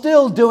we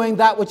still doing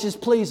that which is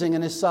pleasing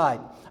in His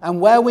sight? And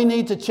where we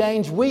need to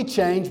change, we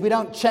change. We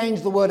don't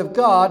change the Word of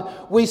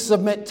God, we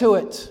submit to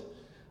it.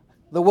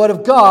 The Word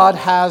of God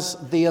has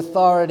the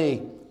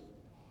authority.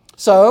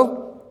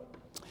 So,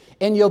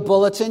 in your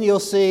bulletin, you'll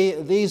see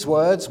these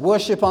words,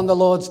 worship on the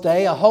Lord's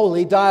Day, a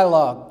holy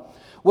dialogue.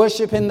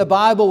 Worship in the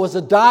Bible was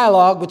a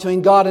dialogue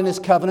between God and His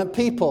covenant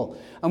people.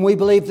 And we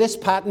believe this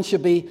pattern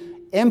should be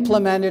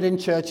implemented in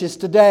churches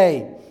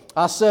today.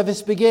 Our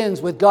service begins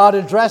with God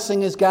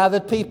addressing His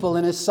gathered people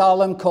in His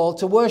solemn call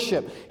to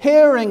worship.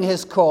 Hearing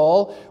His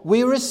call,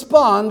 we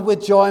respond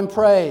with joy and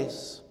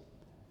praise.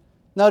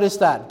 Notice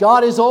that.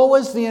 God is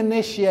always the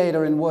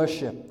initiator in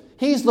worship.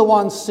 He's the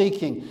one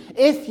seeking.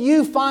 If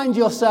you find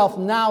yourself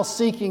now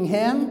seeking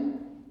Him,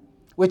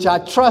 which I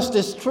trust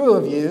is true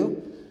of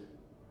you,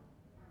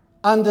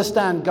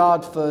 understand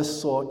God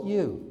first sought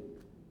you.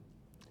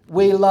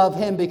 We love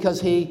Him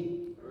because He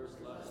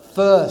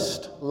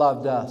first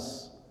loved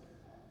us.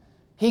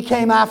 He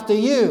came after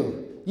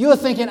you. You were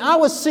thinking, I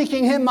was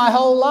seeking Him my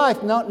whole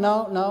life.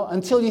 No.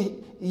 Until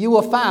you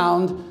were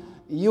found,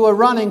 you were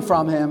running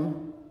from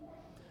Him,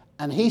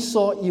 and He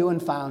sought you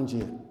and found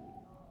you.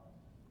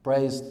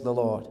 Praise the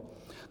Lord.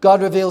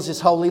 God reveals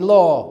His holy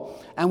law,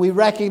 and we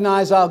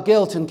recognize our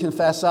guilt and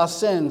confess our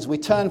sins. We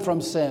turn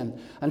from sin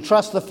and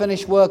trust the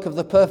finished work of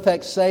the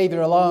perfect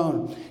Savior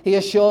alone. He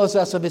assures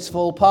us of His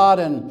full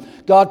pardon.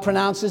 God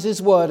pronounces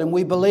His word, and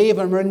we believe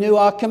and renew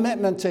our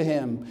commitment to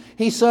Him.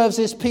 He serves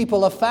His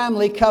people a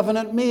family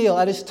covenant meal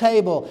at His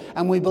table,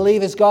 and we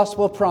believe His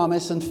gospel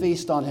promise and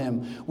feast on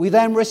Him. We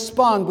then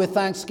respond with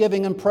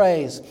thanksgiving and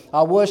praise.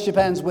 Our worship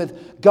ends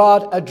with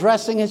God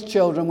addressing His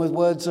children with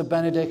words of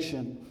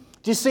benediction.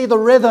 Do you see the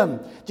rhythm?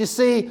 Do you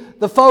see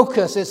the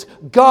focus? It's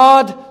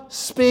God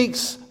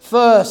speaks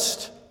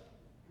first.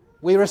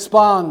 We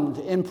respond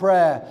in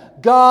prayer.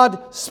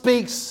 God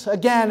speaks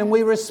again, and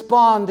we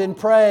respond in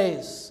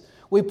praise.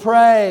 We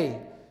pray.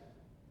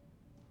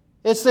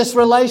 It's this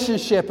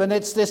relationship, and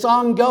it's this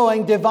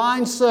ongoing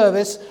divine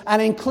service,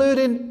 and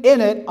included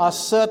in it are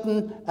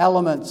certain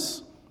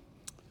elements.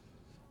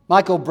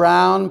 Michael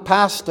Brown,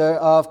 pastor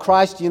of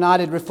Christ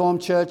United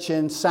Reformed Church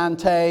in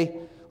Santee,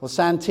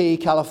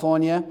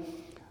 California,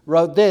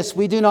 wrote this: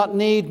 we do not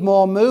need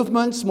more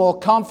movements, more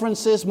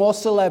conferences, more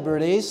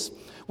celebrities.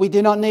 We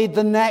do not need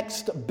the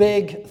next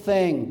big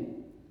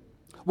thing.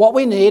 What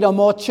we need are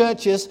more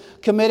churches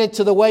committed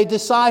to the way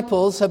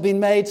disciples have been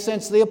made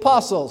since the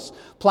apostles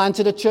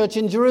planted a church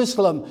in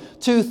Jerusalem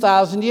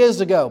 2,000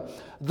 years ago.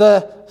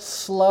 The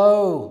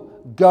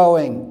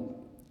slow-going,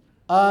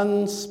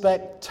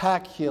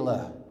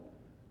 unspectacular,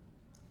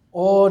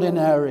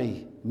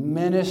 ordinary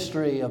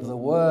ministry of the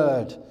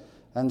Word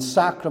and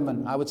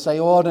sacrament, I would say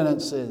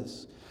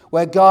ordinances,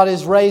 where God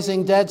is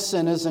raising dead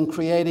sinners and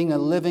creating a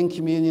living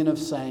communion of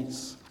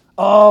saints.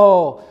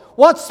 Oh,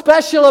 what's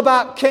special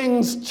about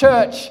King's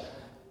Church?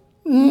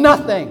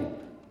 Nothing.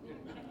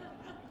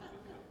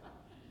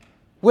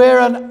 We're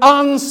an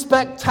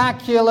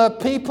unspectacular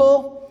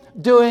people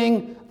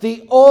doing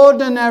the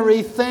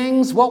ordinary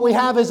things. What we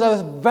have is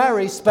a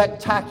very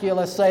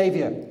spectacular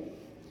Savior.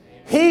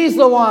 He's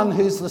the one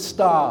who's the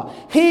star.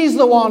 He's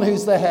the one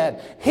who's the head.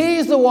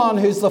 He's the one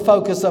who's the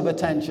focus of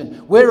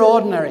attention. We're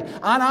ordinary.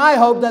 And I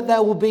hope that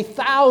there will be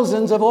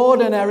thousands of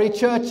ordinary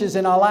churches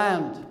in our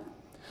land.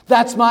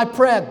 That's my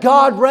prayer.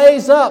 God,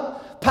 raise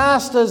up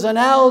pastors and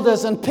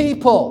elders and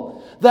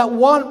people that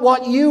want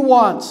what you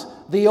want,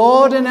 the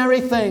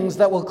ordinary things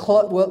that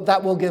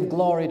will give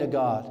glory to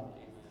God.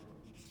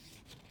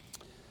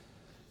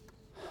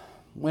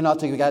 We're not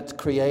to get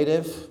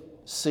creative.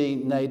 See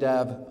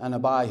Nadab and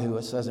Abihu,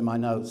 it says in my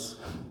notes.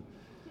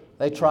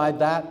 They tried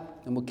that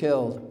and were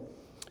killed.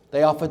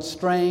 They offered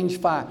strange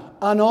fire,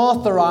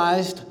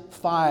 unauthorized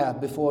fire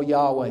before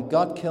Yahweh.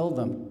 God killed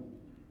them.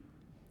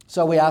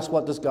 So we ask,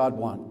 what does God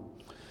want?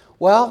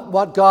 Well,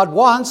 what God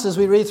wants, as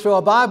we read through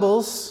our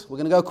Bibles, we're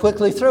going to go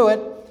quickly through it,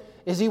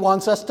 is He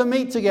wants us to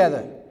meet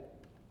together.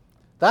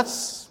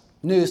 That's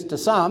news to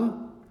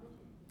some.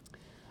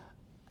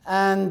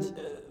 And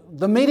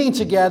the meeting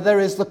together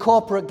is the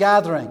corporate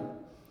gathering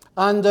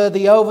under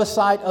the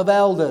oversight of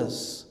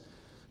elders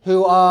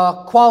who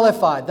are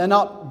qualified. They're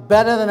not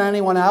better than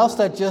anyone else.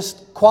 They're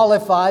just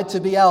qualified to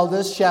be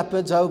elders,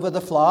 shepherds over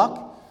the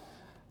flock.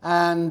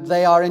 And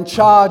they are in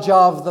charge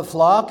of the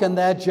flock, and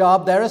their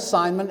job, their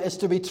assignment is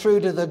to be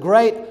true to the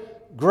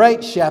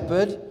great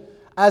shepherd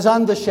as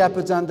under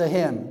shepherds under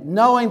him,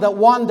 knowing that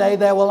one day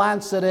they will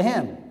answer to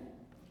him.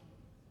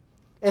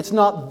 It's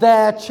not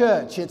their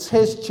church, it's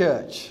his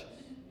church.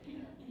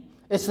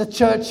 It's the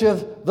church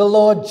of the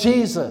Lord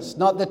Jesus,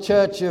 not the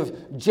church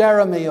of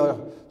Jeremy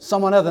or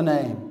someone other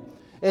name.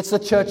 It's the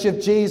church of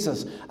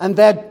Jesus. And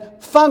their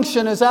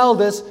function as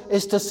elders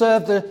is to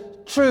serve the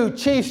true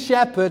chief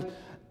shepherd,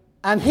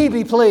 and he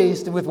be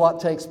pleased with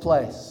what takes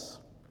place.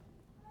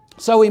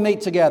 So we meet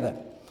together.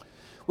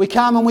 We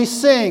come and we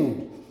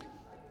sing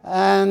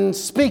and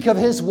speak of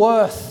his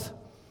worth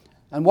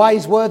and why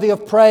he's worthy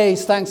of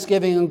praise,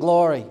 thanksgiving, and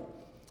glory.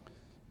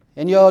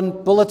 In your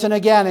bulletin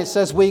again, it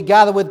says, we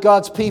gather with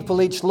God's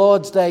people each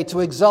Lord's Day to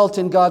exult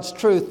in God's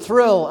truth,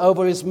 thrill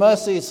over his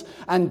mercies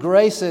and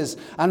graces,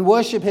 and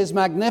worship his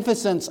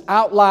magnificence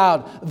out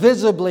loud,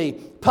 visibly,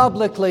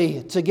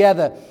 publicly,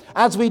 together.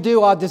 As we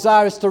do, our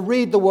desire is to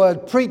read the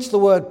Word, preach the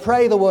Word,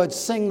 pray the Word,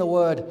 sing the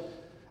Word,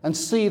 and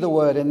see the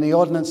Word in the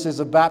ordinances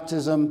of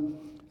baptism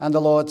and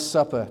the Lord's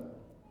Supper.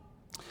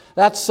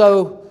 That's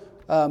so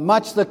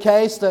much the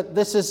case that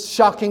this is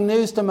shocking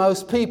news to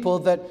most people,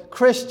 that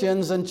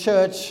Christians and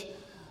church,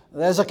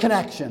 there's a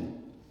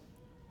connection.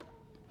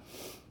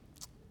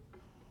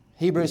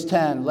 Hebrews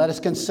 10, let us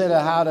consider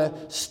how to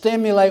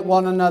stimulate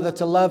one another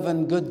to love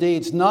and good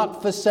deeds,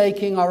 not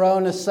forsaking our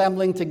own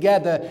assembling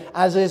together,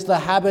 as is the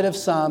habit of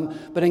some,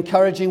 but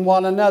encouraging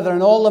one another,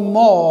 and all the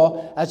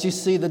more as you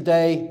see the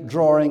day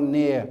drawing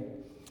near.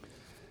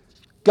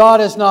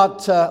 God is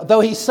not, though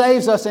He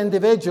saves us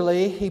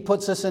individually, He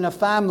puts us in a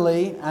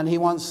family, and He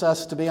wants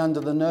us to be under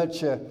the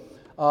nurture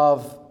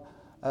of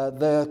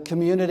the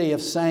community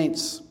of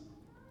saints.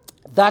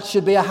 That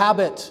should be a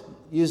habit,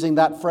 using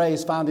that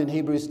phrase found in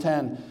Hebrews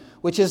 10.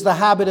 Which is the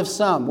habit of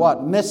some.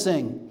 What?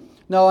 Missing.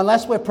 No,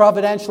 unless we're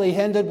providentially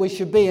hindered, we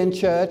should be in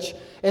church.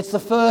 It's the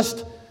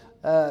first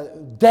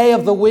day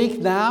of the week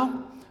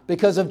now.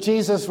 Because of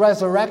Jesus'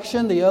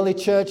 resurrection, the early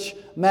church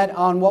met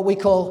on what we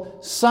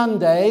call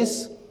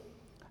Sundays.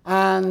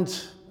 And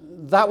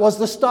that was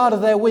the start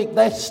of their week.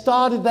 They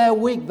started their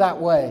week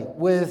that way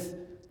with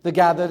the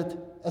gathered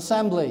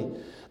assembly.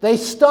 They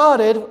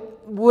started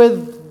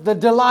with the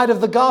delight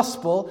of the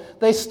gospel.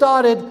 They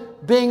started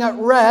being at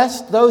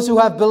rest. Those who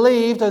have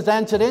believed has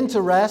entered into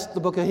rest,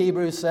 the book of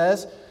Hebrews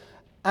says.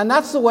 And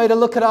that's the way to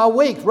look at our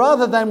week.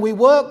 Rather than we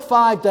work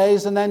 5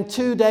 days and then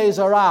 2 days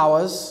are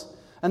ours,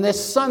 and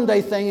this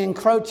Sunday thing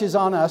encroaches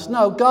on us.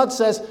 No, God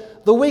says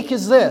the week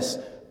is this.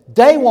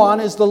 Day 1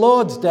 is the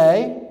Lord's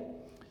day.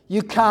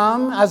 You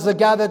come as the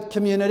gathered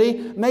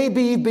community.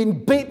 Maybe you've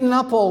been beaten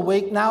up all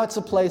week. Now it's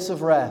a place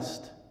of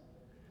rest.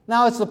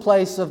 Now it's the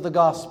place of the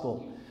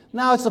gospel.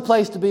 Now it's the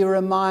place to be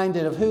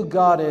reminded of who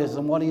God is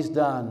and what He's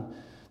done.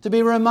 To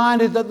be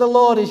reminded that the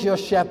Lord is your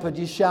shepherd,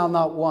 you shall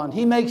not want.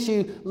 He makes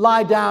you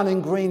lie down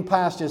in green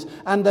pastures.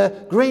 And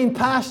the green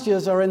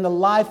pastures are in the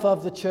life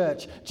of the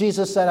church.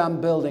 Jesus said,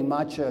 I'm building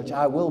my church.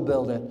 I will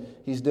build it.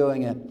 He's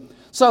doing it.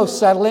 So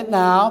settle it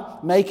now.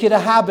 Make it a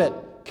habit.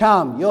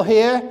 Come. You're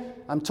here.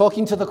 I'm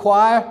talking to the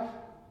choir.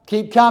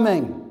 Keep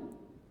coming.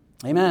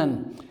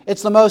 Amen.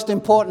 It's the most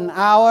important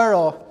hour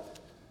or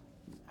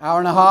hour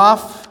and a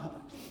half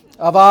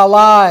of our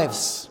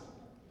lives.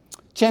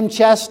 Tim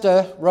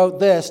Chester wrote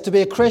this: to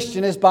be a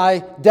Christian is by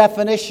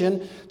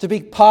definition to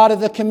be part of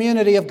the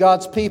community of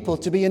God's people.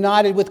 To be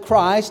united with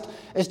Christ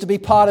is to be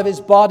part of His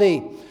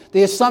body.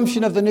 The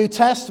assumption of the New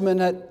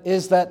Testament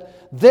is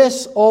that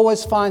this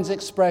always finds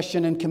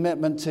expression in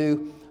commitment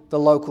to the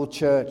local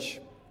church.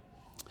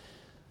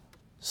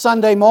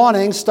 Sunday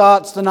morning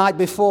starts the night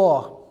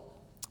before,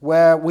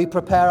 where we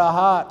prepare our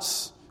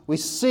hearts. We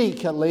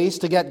seek, at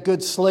least, to get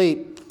good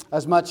sleep,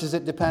 as much as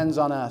it depends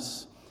on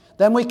us.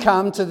 Then we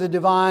come to the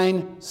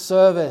divine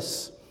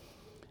service.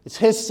 It's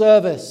His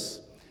service.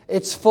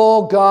 It's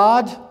for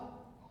God.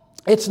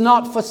 It's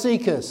not for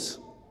seekers.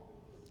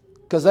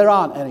 Because there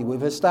aren't any.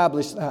 We've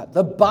established that.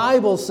 The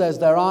Bible says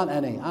there aren't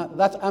any.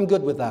 I'm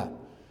good with that.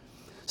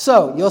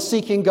 So, you're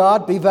seeking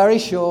God. Be very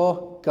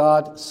sure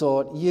God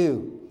sought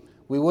you.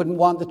 We wouldn't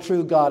want the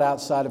true God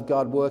outside of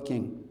God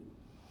working.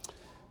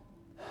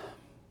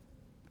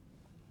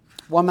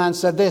 One man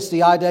said this: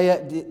 the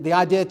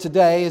idea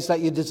today is that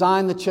you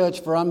design the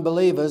church for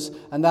unbelievers,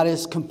 and that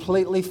is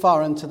completely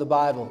foreign to the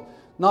Bible.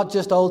 Not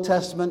just Old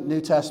Testament, New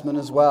Testament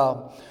as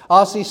well.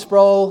 R.C.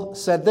 Sproul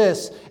said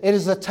this: it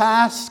is the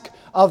task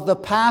of the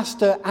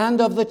pastor and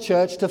of the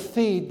church to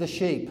feed the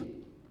sheep.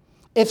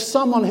 If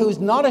someone who's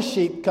not a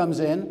sheep comes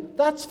in,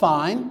 that's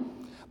fine,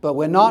 but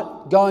we're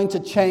not going to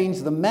change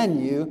the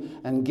menu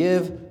and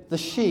give the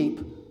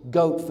sheep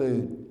goat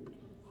food.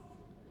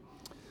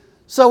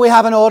 So we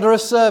have an order of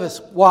service.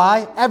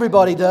 Why?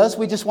 Everybody does.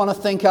 We just want to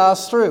think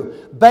ours through.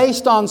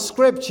 Based on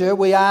Scripture,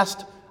 we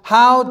asked,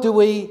 how do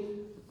we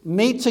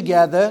meet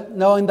together,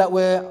 knowing that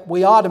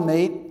we are to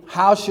meet?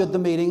 How should the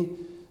meeting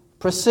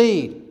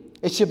proceed?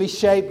 It should be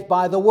shaped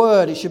by the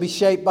Word. It should be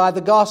shaped by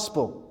the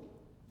gospel.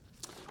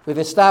 We've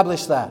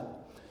established that.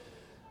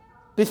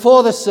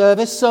 Before the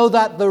service, so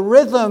that the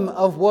rhythm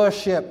of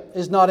worship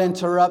is not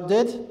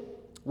interrupted,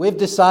 we've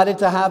decided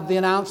to have the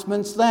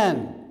announcements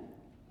then.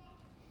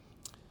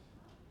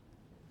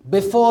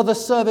 Before the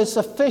service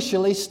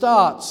officially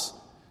starts,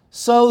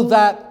 so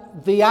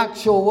that the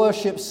actual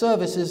worship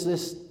service is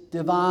this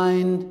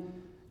divine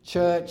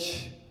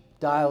church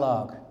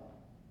dialogue.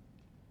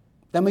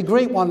 Then we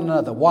greet one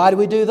another. Why do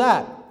we do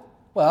that?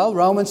 Well,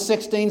 Romans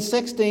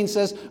 16:16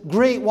 says,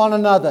 greet one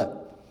another.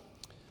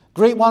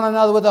 Greet one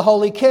another with a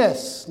holy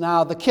kiss.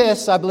 Now, the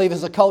kiss, I believe,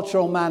 is a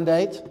cultural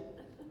mandate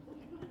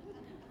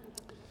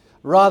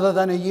rather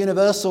than a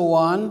universal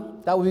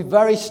one. That would be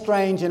very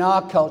strange in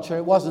our culture.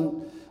 It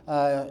wasn't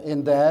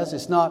in theirs.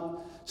 It's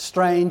not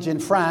strange in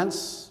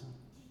France,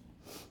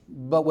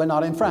 but we're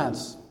not in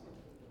France.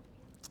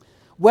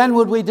 When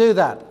would we do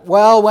that?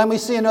 Well, when we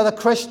see another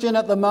Christian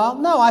at the mall?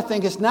 No, I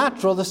think it's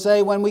natural to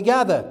say when we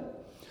gather.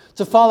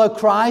 To follow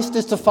Christ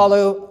is to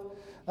follow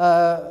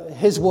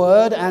His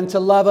Word and to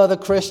love other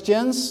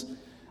Christians.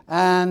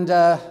 And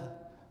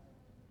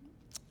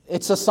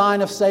it's a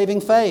sign of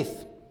saving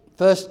faith.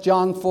 1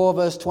 John 4,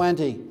 verse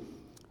 20.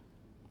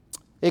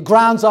 It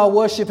grounds our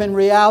worship in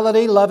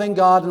reality, loving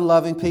God and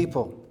loving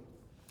people.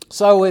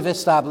 So we've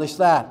established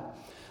that.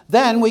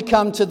 Then we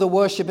come to the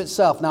worship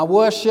itself. Now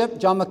worship,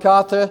 John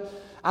MacArthur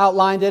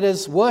outlined it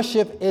as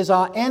worship is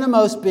our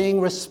innermost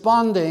being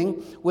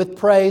responding with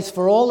praise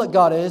for all that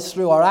God is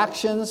through our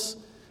actions,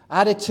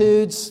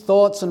 attitudes,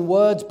 thoughts, and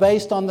words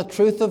based on the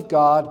truth of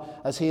God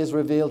as He has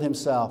revealed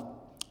Himself.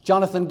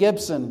 Jonathan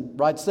Gibson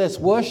writes this: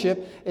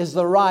 worship is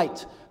the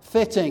right,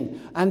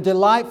 fitting, and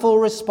delightful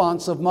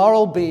response of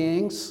moral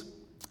beings,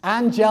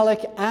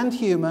 angelic and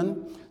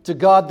human, to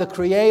God the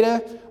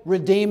Creator,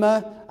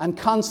 Redeemer, and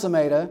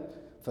Consummator,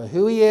 for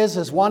who He is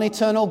as one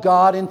eternal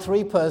God in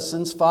three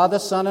persons, Father,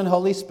 Son, and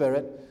Holy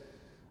Spirit,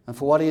 and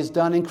for what He has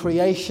done in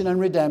creation and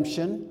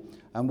redemption,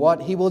 and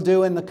what He will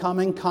do in the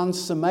coming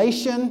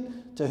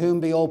consummation, to whom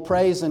be all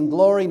praise and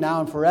glory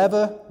now and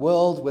forever,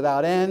 world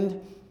without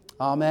end.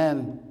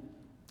 Amen.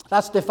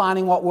 That's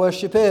defining what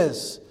worship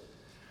is.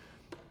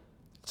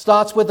 It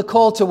starts with the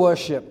call to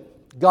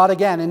worship. God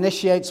again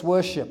initiates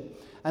worship.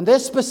 And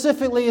this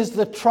specifically is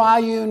the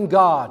triune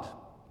God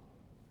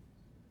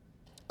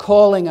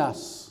calling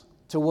us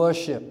to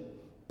worship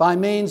by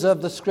means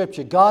of the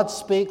Scripture. God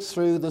speaks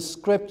through the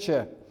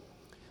Scripture.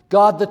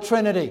 God the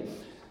Trinity.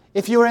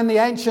 If you were in the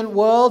ancient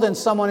world and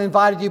someone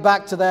invited you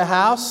back to their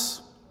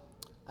house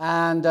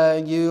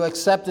and you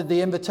accepted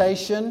the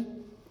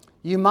invitation,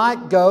 you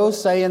might go,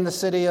 say in the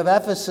city of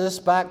Ephesus,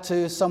 back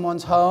to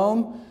someone's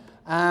home,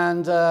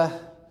 and the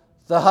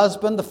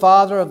husband, the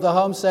father of the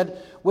home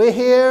said, "We're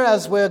here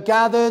as we're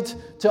gathered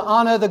to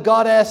honor the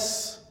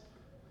goddess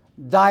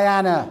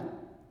Diana."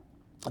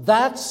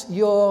 That's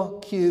your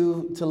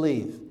cue to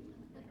leave.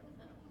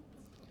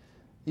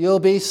 You'll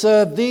be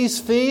served these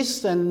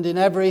feasts, and in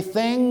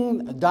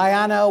everything,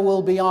 Diana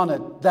will be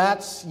honored.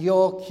 That's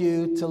your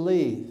cue to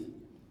leave.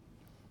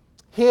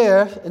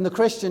 Here in the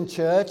Christian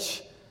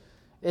church,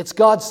 it's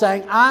God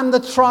saying, I'm the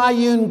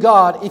triune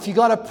God. If you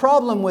got a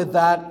problem with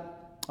that,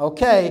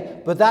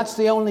 okay, but that's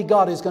the only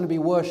God who's going to be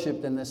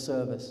worshipped in this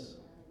service.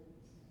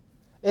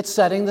 It's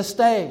setting the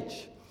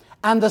stage.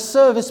 And the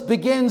service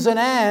begins and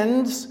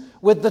ends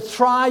with the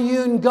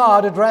triune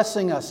God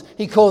addressing us.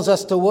 He calls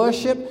us to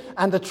worship,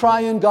 and the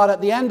triune God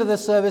at the end of the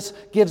service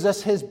gives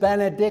us His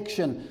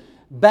benediction.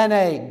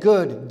 Bene,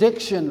 good,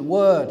 diction,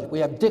 word. We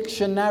have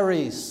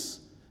dictionaries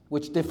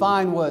which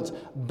define words.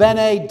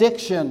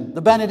 Benediction.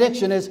 The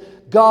benediction is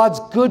God's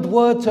good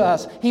word to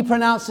us. He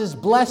pronounces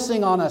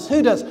blessing on us.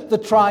 Who does? The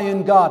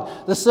triune God.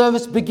 The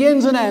service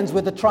begins and ends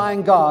with the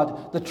triune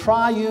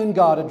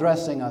God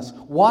addressing us.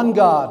 One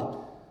God,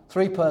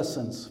 three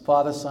persons,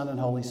 Father, Son, and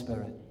Holy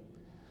Spirit.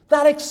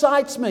 That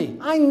excites me.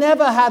 I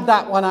never had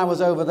that when I was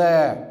over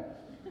there.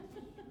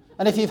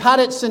 And if you've had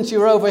it since you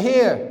were over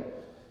here,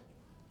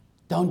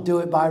 don't do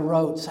it by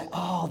rote. Say,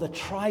 oh, the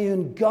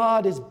triune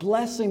God is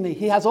blessing me.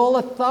 He has all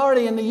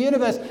authority in the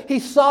universe.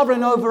 He's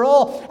sovereign over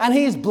all. And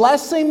He's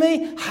blessing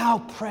me? How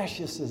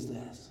precious is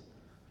this?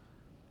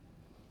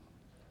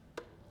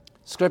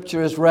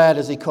 Scripture is read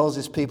as He calls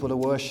His people to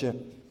worship.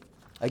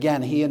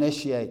 Again, He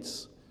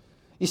initiates.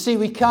 You see,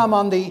 we come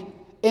on the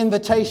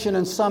invitation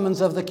and summons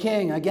of the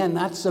King. Again,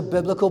 that's a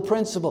biblical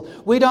principle.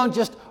 We don't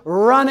just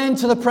run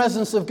into the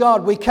presence of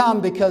God. We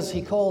come because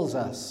He calls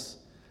us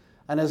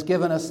and has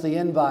given us the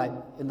invite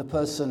in the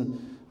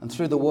person and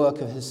through the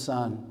work of His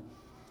Son.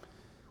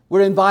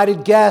 We're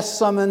invited guests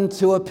summoned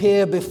to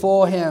appear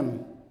before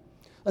Him.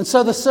 And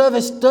so the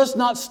service does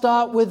not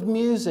start with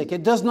music.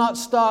 It does not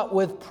start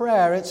with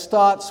prayer. It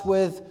starts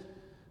with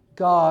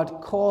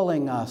God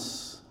calling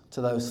us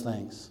to those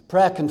things.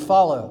 Prayer can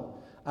follow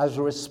as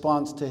a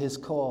response to His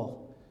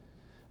call.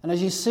 And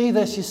as you see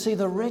this, you see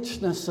the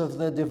richness of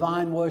the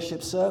divine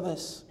worship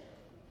service.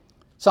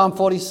 Psalm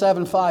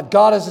 47:5,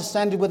 God has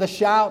ascended with a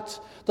shout,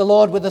 the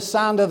Lord with the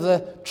sound of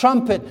the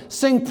trumpet.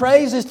 Sing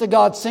praises to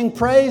God, sing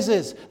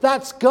praises.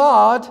 That's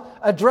God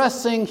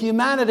addressing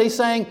humanity,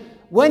 saying,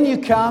 when you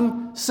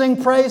come,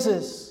 sing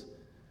praises.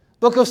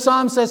 Book of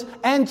Psalms says,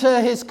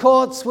 enter His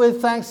courts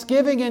with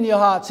thanksgiving in your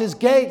hearts, His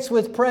gates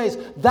with praise.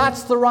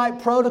 That's the right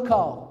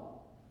protocol.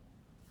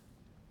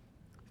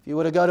 If you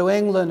were to go to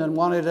England and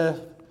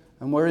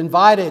were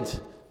invited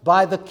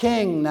by the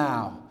King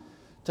now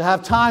to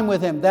have time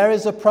with Him, there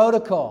is a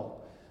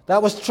protocol.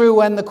 That was true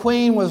when the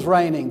Queen was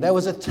reigning. There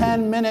was a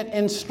 10-minute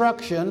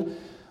instruction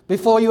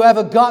before you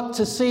ever got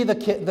to see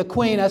the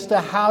Queen as to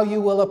how you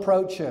will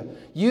approach her.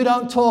 You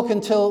don't talk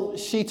until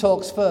she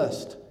talks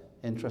first.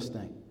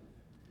 Interesting.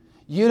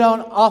 You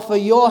don't offer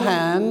your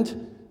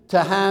hand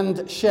to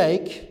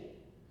handshake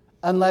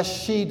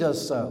unless she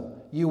does so.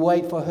 You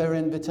wait for her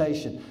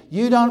invitation.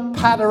 You don't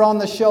pat her on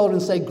the shoulder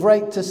and say,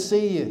 great to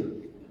see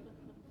you.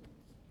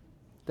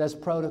 There's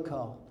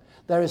protocol.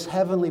 There is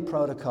heavenly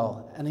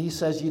protocol. And He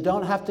says you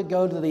don't have to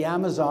go to the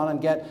Amazon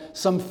and get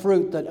some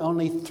fruit that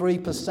only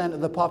 3%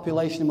 of the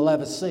population will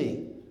ever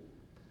see.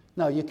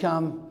 No, you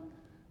come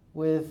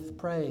with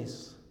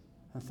praise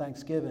and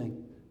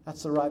thanksgiving.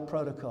 That's the right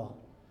protocol.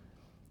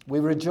 We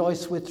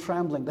rejoice with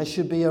trembling. There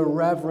should be a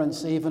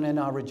reverence even in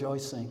our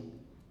rejoicing.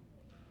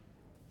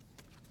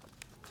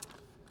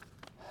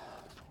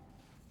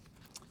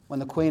 When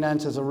the Queen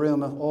enters a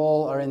room,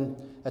 all are in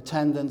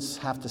attendance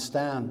have to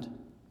stand.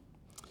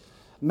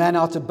 Men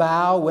are to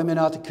bow, women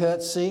are to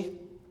curtsy.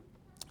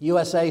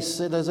 USA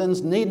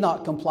citizens need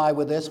not comply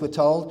with this, we're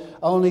told.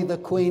 Only the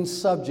Queen's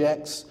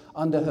subjects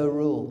under her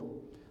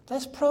rule.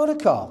 That's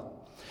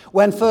protocol.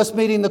 When first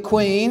meeting the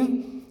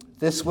Queen,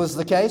 this was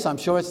the case. I'm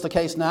sure it's the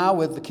case now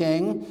with the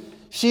King.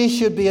 She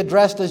should be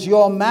addressed as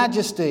Your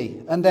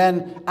Majesty, and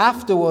then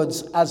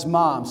afterwards as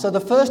Ma'am. So the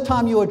first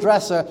time you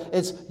address her,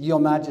 it's Your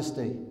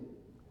Majesty.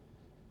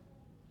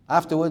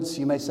 Afterwards,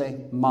 you may say,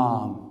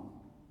 Ma'am.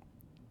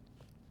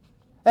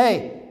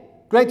 Hey,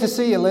 great to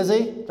see you,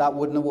 Lizzie. That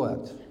wouldn't have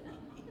worked.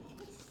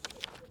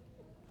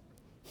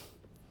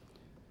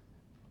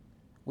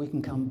 We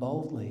can come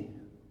boldly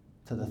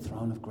to the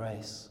throne of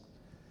grace,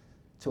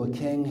 to a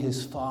King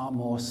who's far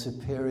more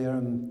superior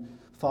and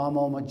far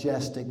more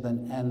majestic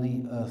than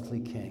any earthly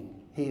king.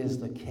 He is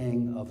the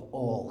King of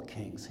all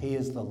kings. He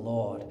is the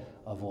Lord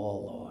of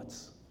all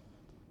lords.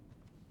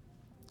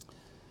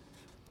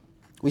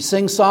 We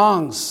sing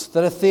songs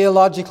that are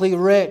theologically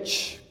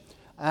rich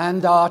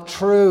and are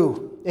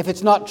true. If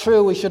it's not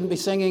true, we shouldn't be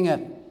singing it.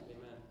 Amen.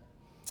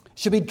 It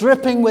should be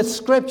dripping with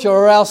Scripture,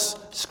 or else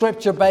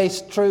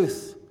Scripture-based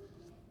truth.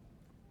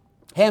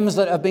 Hymns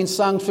that have been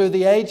sung through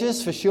the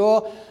ages, for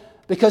sure,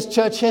 because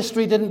church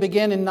history didn't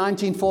begin in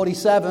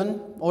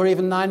 1947, or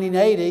even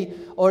 1980,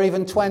 or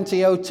even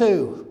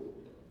 2002.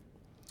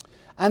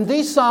 And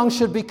these songs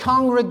should be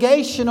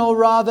congregational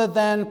rather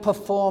than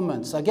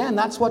performance. Again,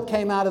 that's what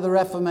came out of the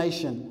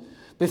Reformation.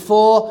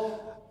 Before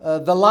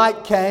the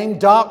light came,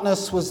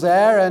 darkness was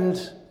there,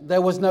 and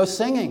there was no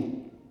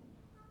singing.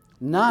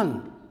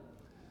 None.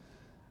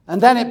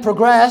 And then it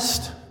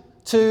progressed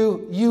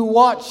to you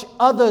watch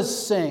others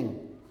sing.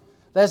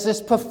 There's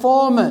this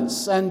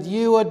performance, and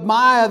you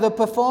admire the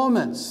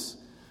performance.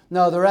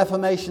 No, the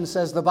Reformation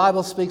says the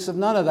Bible speaks of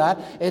none of that.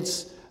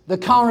 It's the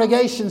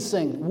congregation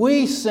sing.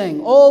 We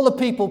sing. All the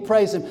people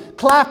praise Him.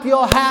 Clap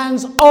your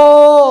hands,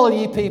 all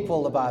ye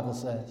people, the Bible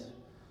says.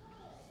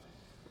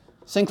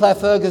 Sinclair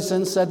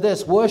Ferguson said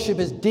this: worship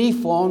is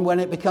deformed when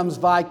it becomes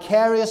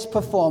vicarious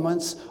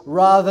performance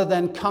rather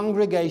than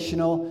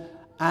congregational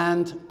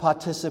and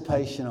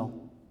participational.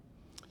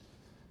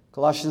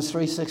 Colossians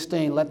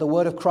 3:16, let the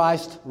word of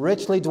Christ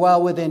richly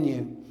dwell within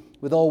you,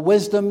 with all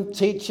wisdom,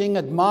 teaching,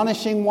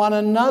 admonishing one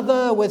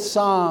another with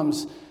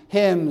psalms,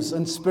 hymns,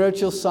 and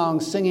spiritual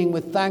songs, singing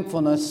with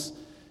thankfulness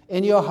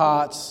in your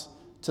hearts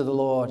to the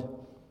Lord.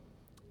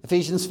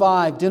 Ephesians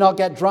 5, do not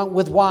get drunk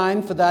with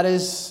wine, for that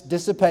is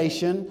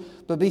dissipation,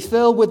 but be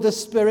filled with the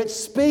Spirit,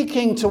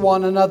 speaking to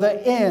one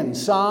another in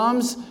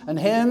psalms and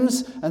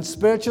hymns and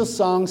spiritual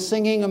songs,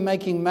 singing and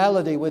making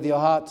melody with your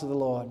heart to the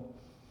Lord.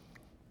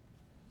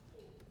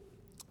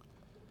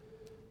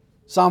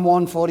 Psalm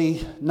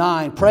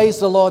 149, praise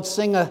the Lord,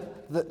 sing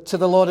to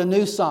the Lord a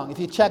new song. If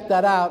you check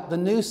that out, the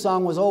new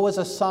song was always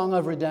a song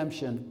of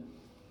redemption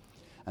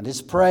and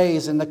His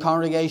praise in the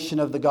congregation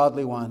of the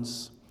godly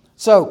ones.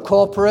 So,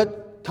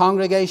 corporate,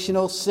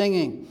 congregational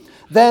singing.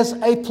 There's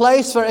a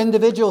place for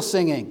individual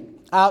singing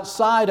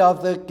outside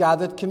of the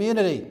gathered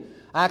community.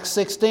 Acts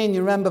 16, you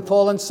remember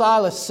Paul and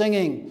Silas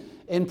singing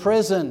in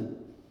prison.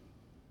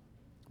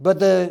 But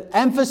the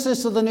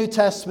emphasis of the New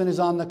Testament is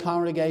on the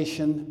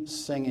congregation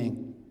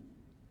singing.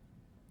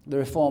 The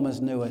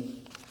Reformers knew it.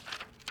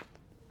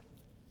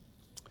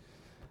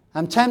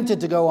 I'm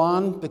tempted to go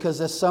on because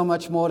there's so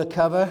much more to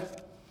cover.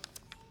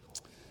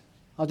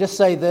 I'll just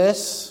say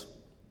this.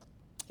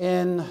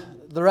 In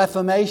the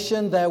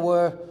Reformation, there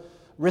were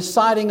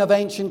reciting of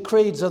ancient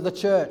creeds of the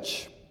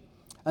church.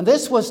 And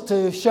this was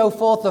to show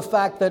forth the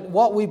fact that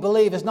what we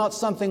believe is not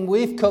something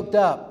we've cooked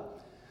up,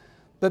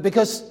 but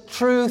because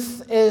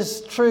truth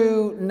is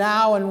true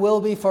now and will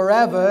be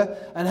forever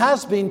and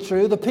has been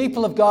true, the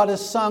people of God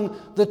has sung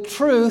the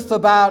truth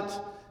about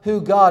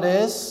who God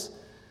is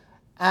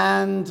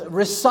and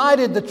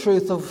recited the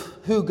truth of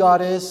who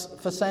God is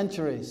for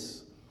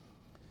centuries.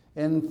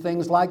 In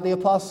things like the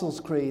Apostles'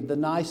 Creed, the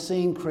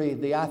Nicene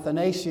Creed, the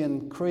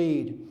Athanasian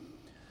Creed.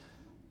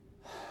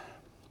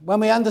 When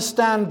we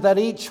understand that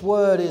each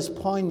word is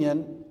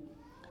poignant,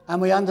 and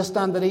we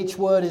understand that each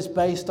word is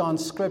based on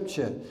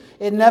Scripture,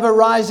 it never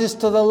rises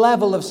to the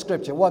level of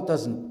Scripture. What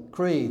doesn't?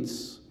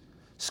 Creeds.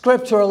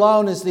 Scripture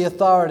alone is the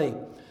authority.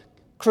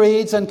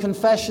 Creeds and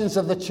confessions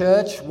of the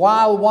church,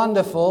 while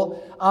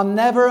wonderful, are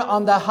never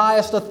on the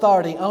highest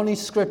authority. Only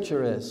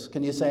Scripture is.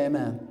 Can you say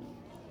amen?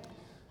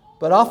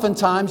 But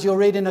oftentimes you'll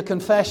read in a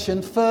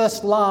confession,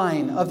 first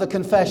line of the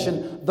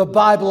confession, the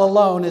Bible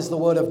alone is the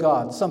Word of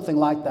God. Something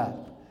like that.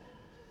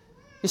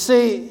 You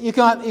see, you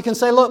can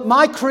say, look,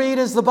 my creed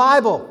is the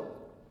Bible.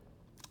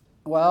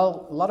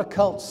 Well, a lot of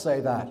cults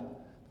say that.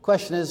 The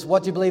question is,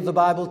 what do you believe the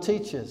Bible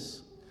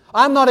teaches?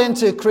 I'm not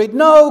into creed.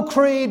 No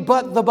creed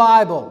but the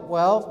Bible.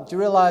 Well, do you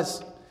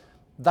realize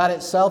that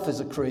itself is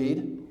a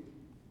creed?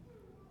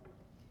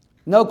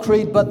 No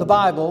creed but the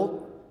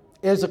Bible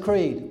is a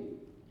creed.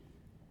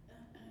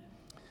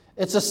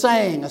 It's a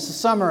saying, it's a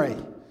summary.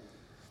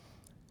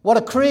 What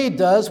a creed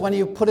does when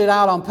you put it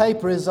out on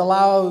paper is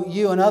allow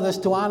you and others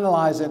to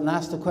analyze it and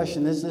ask the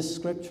question, is this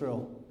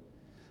scriptural?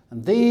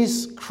 And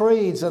these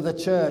creeds of the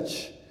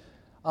church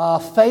are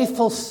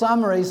faithful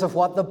summaries of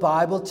what the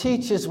Bible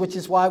teaches, which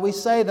is why we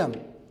say them.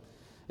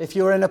 If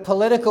you were in a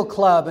political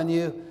club and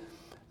you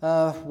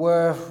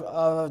were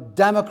a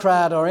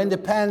Democrat or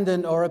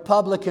independent or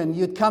Republican,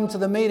 you'd come to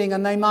the meeting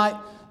and they might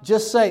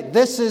just say,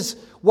 this is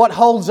what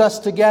holds us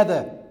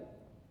together.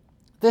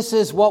 This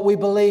is what we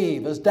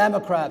believe as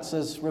Democrats,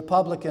 as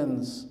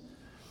Republicans.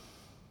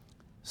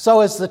 So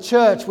as the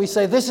church, we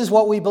say, this is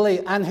what we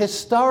believe. And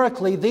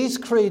historically, these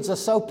creeds are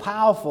so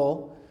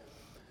powerful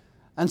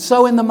and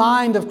so in the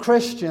mind of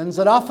Christians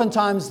that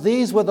oftentimes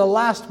these were the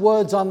last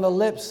words on the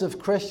lips of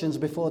Christians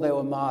before they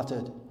were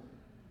martyred.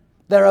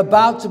 They're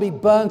about to be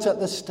burnt at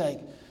the stake.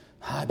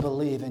 I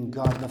believe in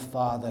God the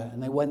Father.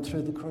 And they went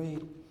through the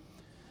creed.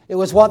 It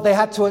was what they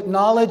had to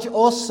acknowledge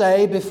or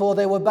say before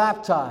they were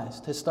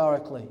baptized,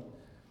 historically.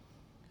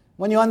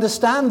 When you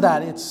understand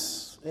that,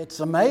 it's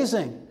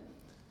amazing.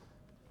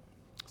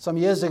 Some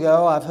years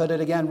ago, I've heard it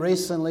again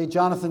recently,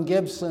 Jonathan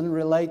Gibson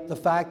relate the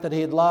fact that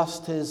he had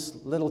lost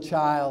his little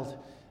child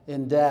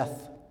in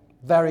death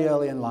very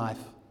early in life.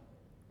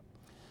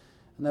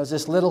 And there was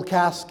this little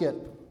casket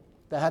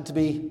that had to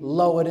be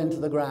lowered into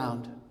the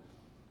ground.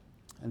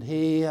 And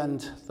he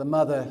and the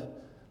mother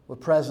were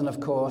present, of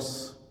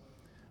course.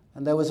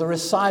 And there was a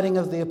reciting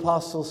of the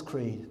Apostles'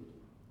 Creed.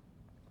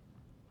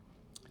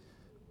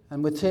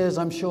 And with tears,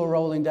 I'm sure,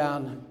 rolling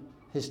down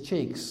his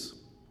cheeks,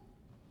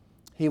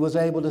 he was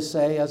able to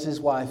say, as his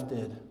wife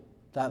did,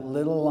 that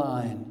little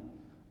line,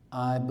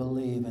 I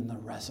believe in the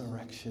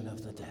resurrection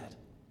of the dead.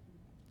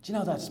 Do you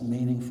know that's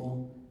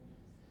meaningful?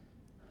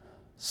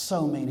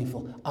 So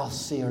meaningful. I'll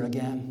see her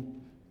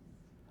again.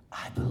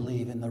 I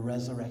believe in the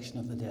resurrection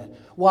of the dead.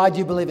 Why do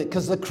you believe it?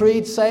 Because the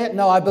creeds say it?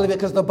 No, I believe it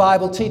because the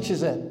Bible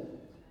teaches it.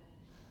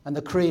 And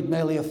the creed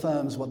merely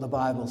affirms what the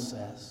Bible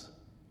says.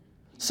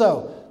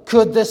 So,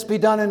 could this be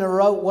done in a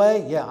rote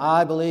way? Yeah,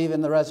 I believe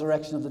in the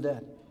resurrection of the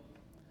dead.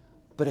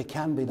 But it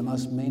can be the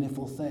most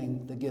meaningful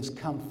thing that gives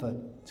comfort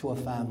to a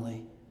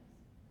family.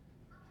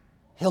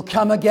 He'll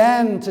come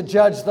again to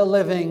judge the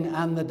living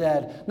and the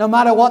dead. No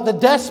matter what the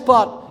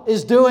despot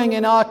is doing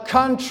in our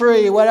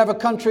country, wherever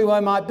country we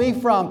might be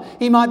from,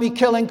 he might be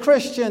killing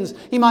Christians.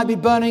 He might be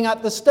burning them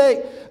at the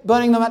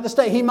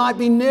stake. He might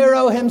be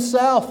Nero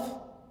himself.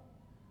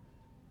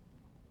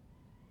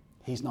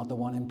 He's not the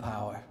one in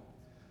power.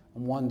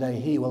 And one day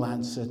he will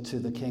answer to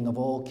the King of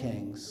all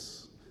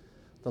kings,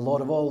 the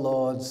Lord of all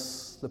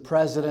lords, the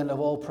President of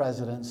all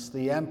presidents,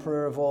 the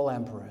Emperor of all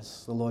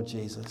emperors, the Lord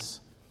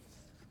Jesus.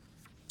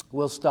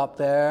 We'll stop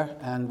there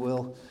and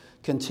we'll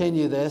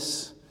continue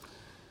this.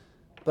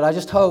 But I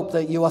just hope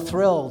that you are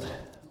thrilled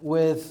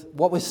with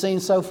what we've seen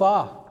so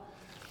far.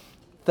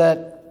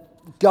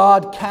 That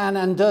God can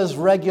and does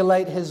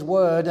regulate His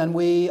word, and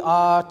we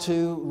are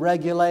to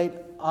regulate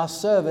our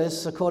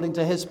service according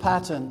to His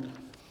pattern.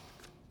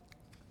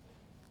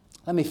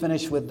 Let me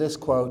finish with this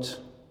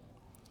quote.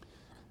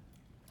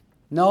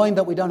 Knowing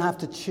that we don't have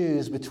to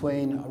choose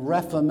between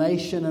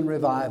reformation and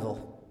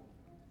revival.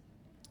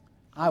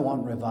 I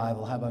want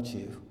revival. How about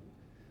you?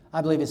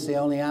 I believe it's the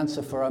only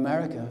answer for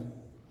America.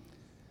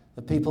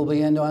 The people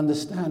begin to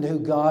understand who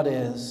God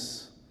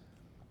is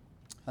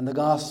and the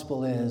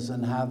gospel is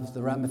and have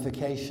the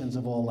ramifications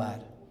of all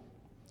that.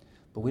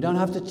 But we don't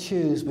have to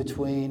choose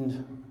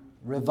between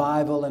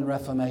revival and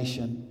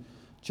reformation.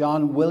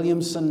 John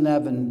Williamson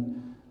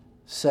Nevin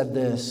said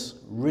this: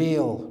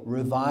 real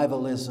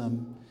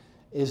revivalism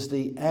is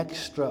the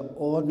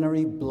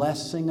extraordinary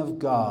blessing of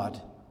God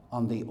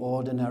on the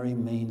ordinary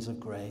means of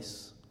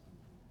grace.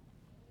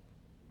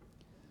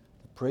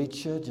 The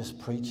preacher just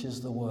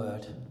preaches the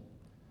word,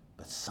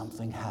 but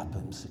something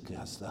happens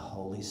because the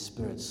Holy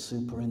Spirit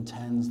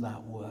superintends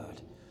that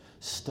word,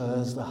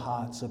 stirs the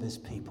hearts of His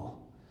people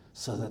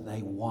so that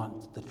they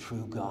want the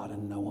true God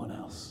and no one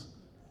else.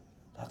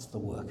 That's the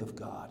work of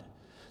God.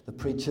 The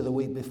preacher the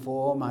week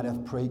before might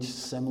have preached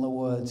similar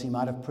words. He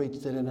might have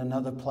preached it in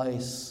another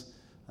place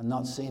and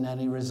not seen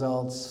any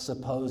results,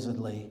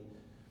 supposedly.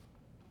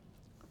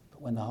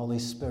 But when the Holy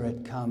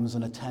Spirit comes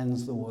and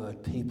attends the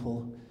word,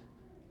 people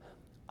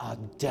are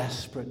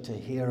desperate to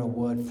hear a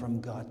word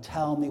from God.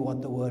 Tell me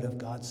what the word of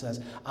God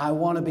says. I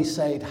want to be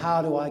saved.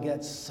 How do I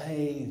get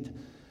saved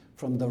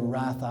from the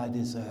wrath I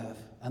deserve?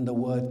 And the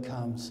word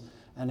comes,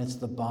 and it's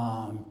the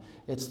balm.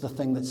 It's the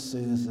thing that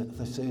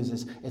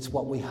soothes. It's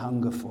what we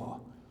hunger for.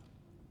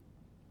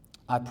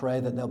 I pray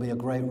that there'll be a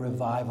great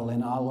revival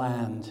in our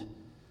land,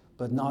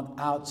 but not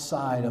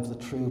outside of the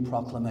true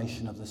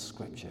proclamation of the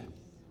Scripture.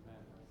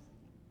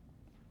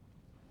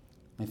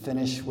 Let me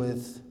finish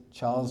with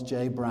Charles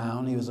J.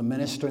 Brown. He was a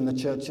minister in the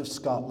Church of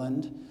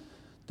Scotland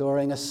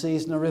during a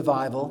season of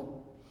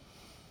revival.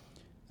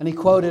 And he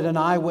quoted an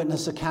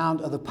eyewitness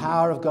account of the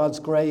power of God's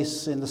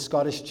grace in the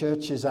Scottish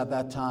churches at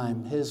that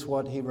time. Here's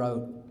what he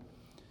wrote.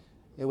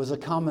 It was a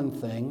common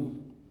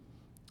thing.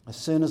 As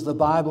soon as the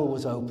Bible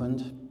was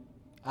opened,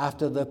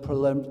 after the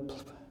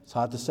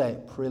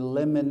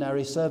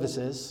preliminary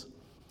services,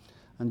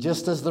 and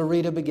just as the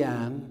reader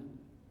began,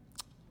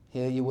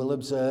 here you will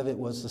observe it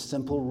was the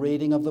simple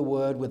reading of the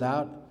word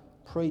without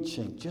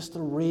preaching, just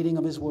the reading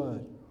of His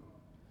word.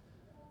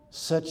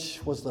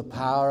 Such was the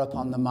power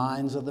upon the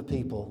minds of the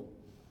people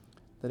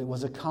that it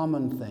was a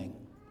common thing.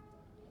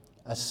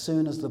 as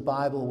soon as the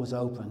Bible was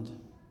opened,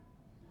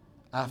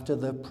 after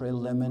the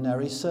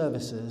preliminary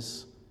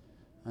services,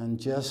 and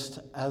just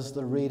as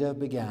the reader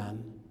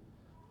began,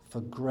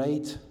 for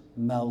great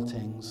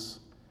meltings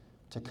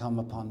to come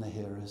upon the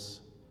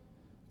hearers.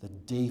 The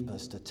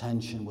deepest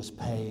attention was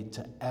paid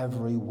to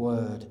every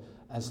word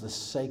as the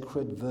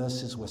sacred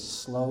verses were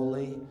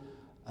slowly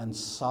and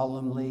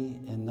solemnly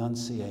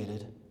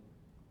enunciated.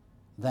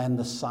 Then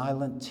the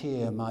silent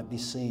tear might be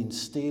seen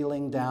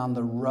stealing down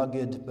the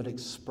rugged but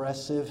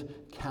expressive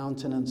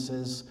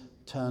countenances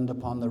turned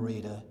upon the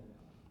reader.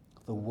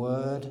 The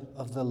word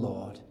of the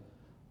Lord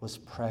was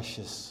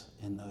precious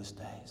in those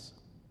days.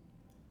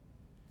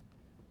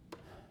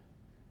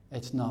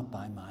 It's not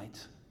by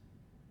might,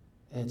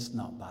 it's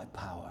not by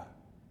power,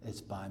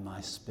 it's by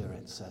my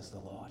Spirit, says the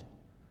Lord.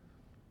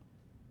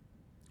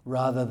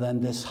 Rather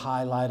than this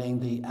highlighting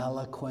the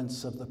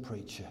eloquence of the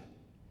preacher,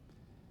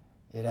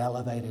 it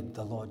elevated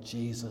the Lord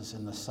Jesus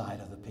in the sight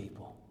of the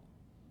people.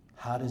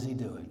 How does he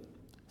do it?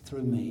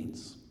 Through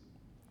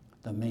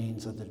the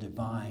means of the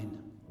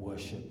divine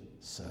worship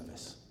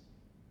service.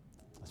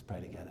 Let's pray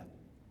together.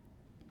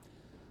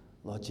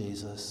 Lord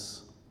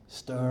Jesus,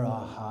 stir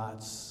our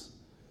hearts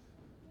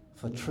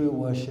for true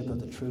worship of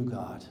the true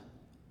God.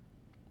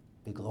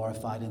 Be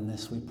glorified in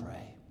this, we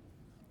pray.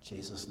 In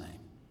Jesus' name,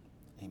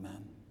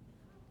 amen.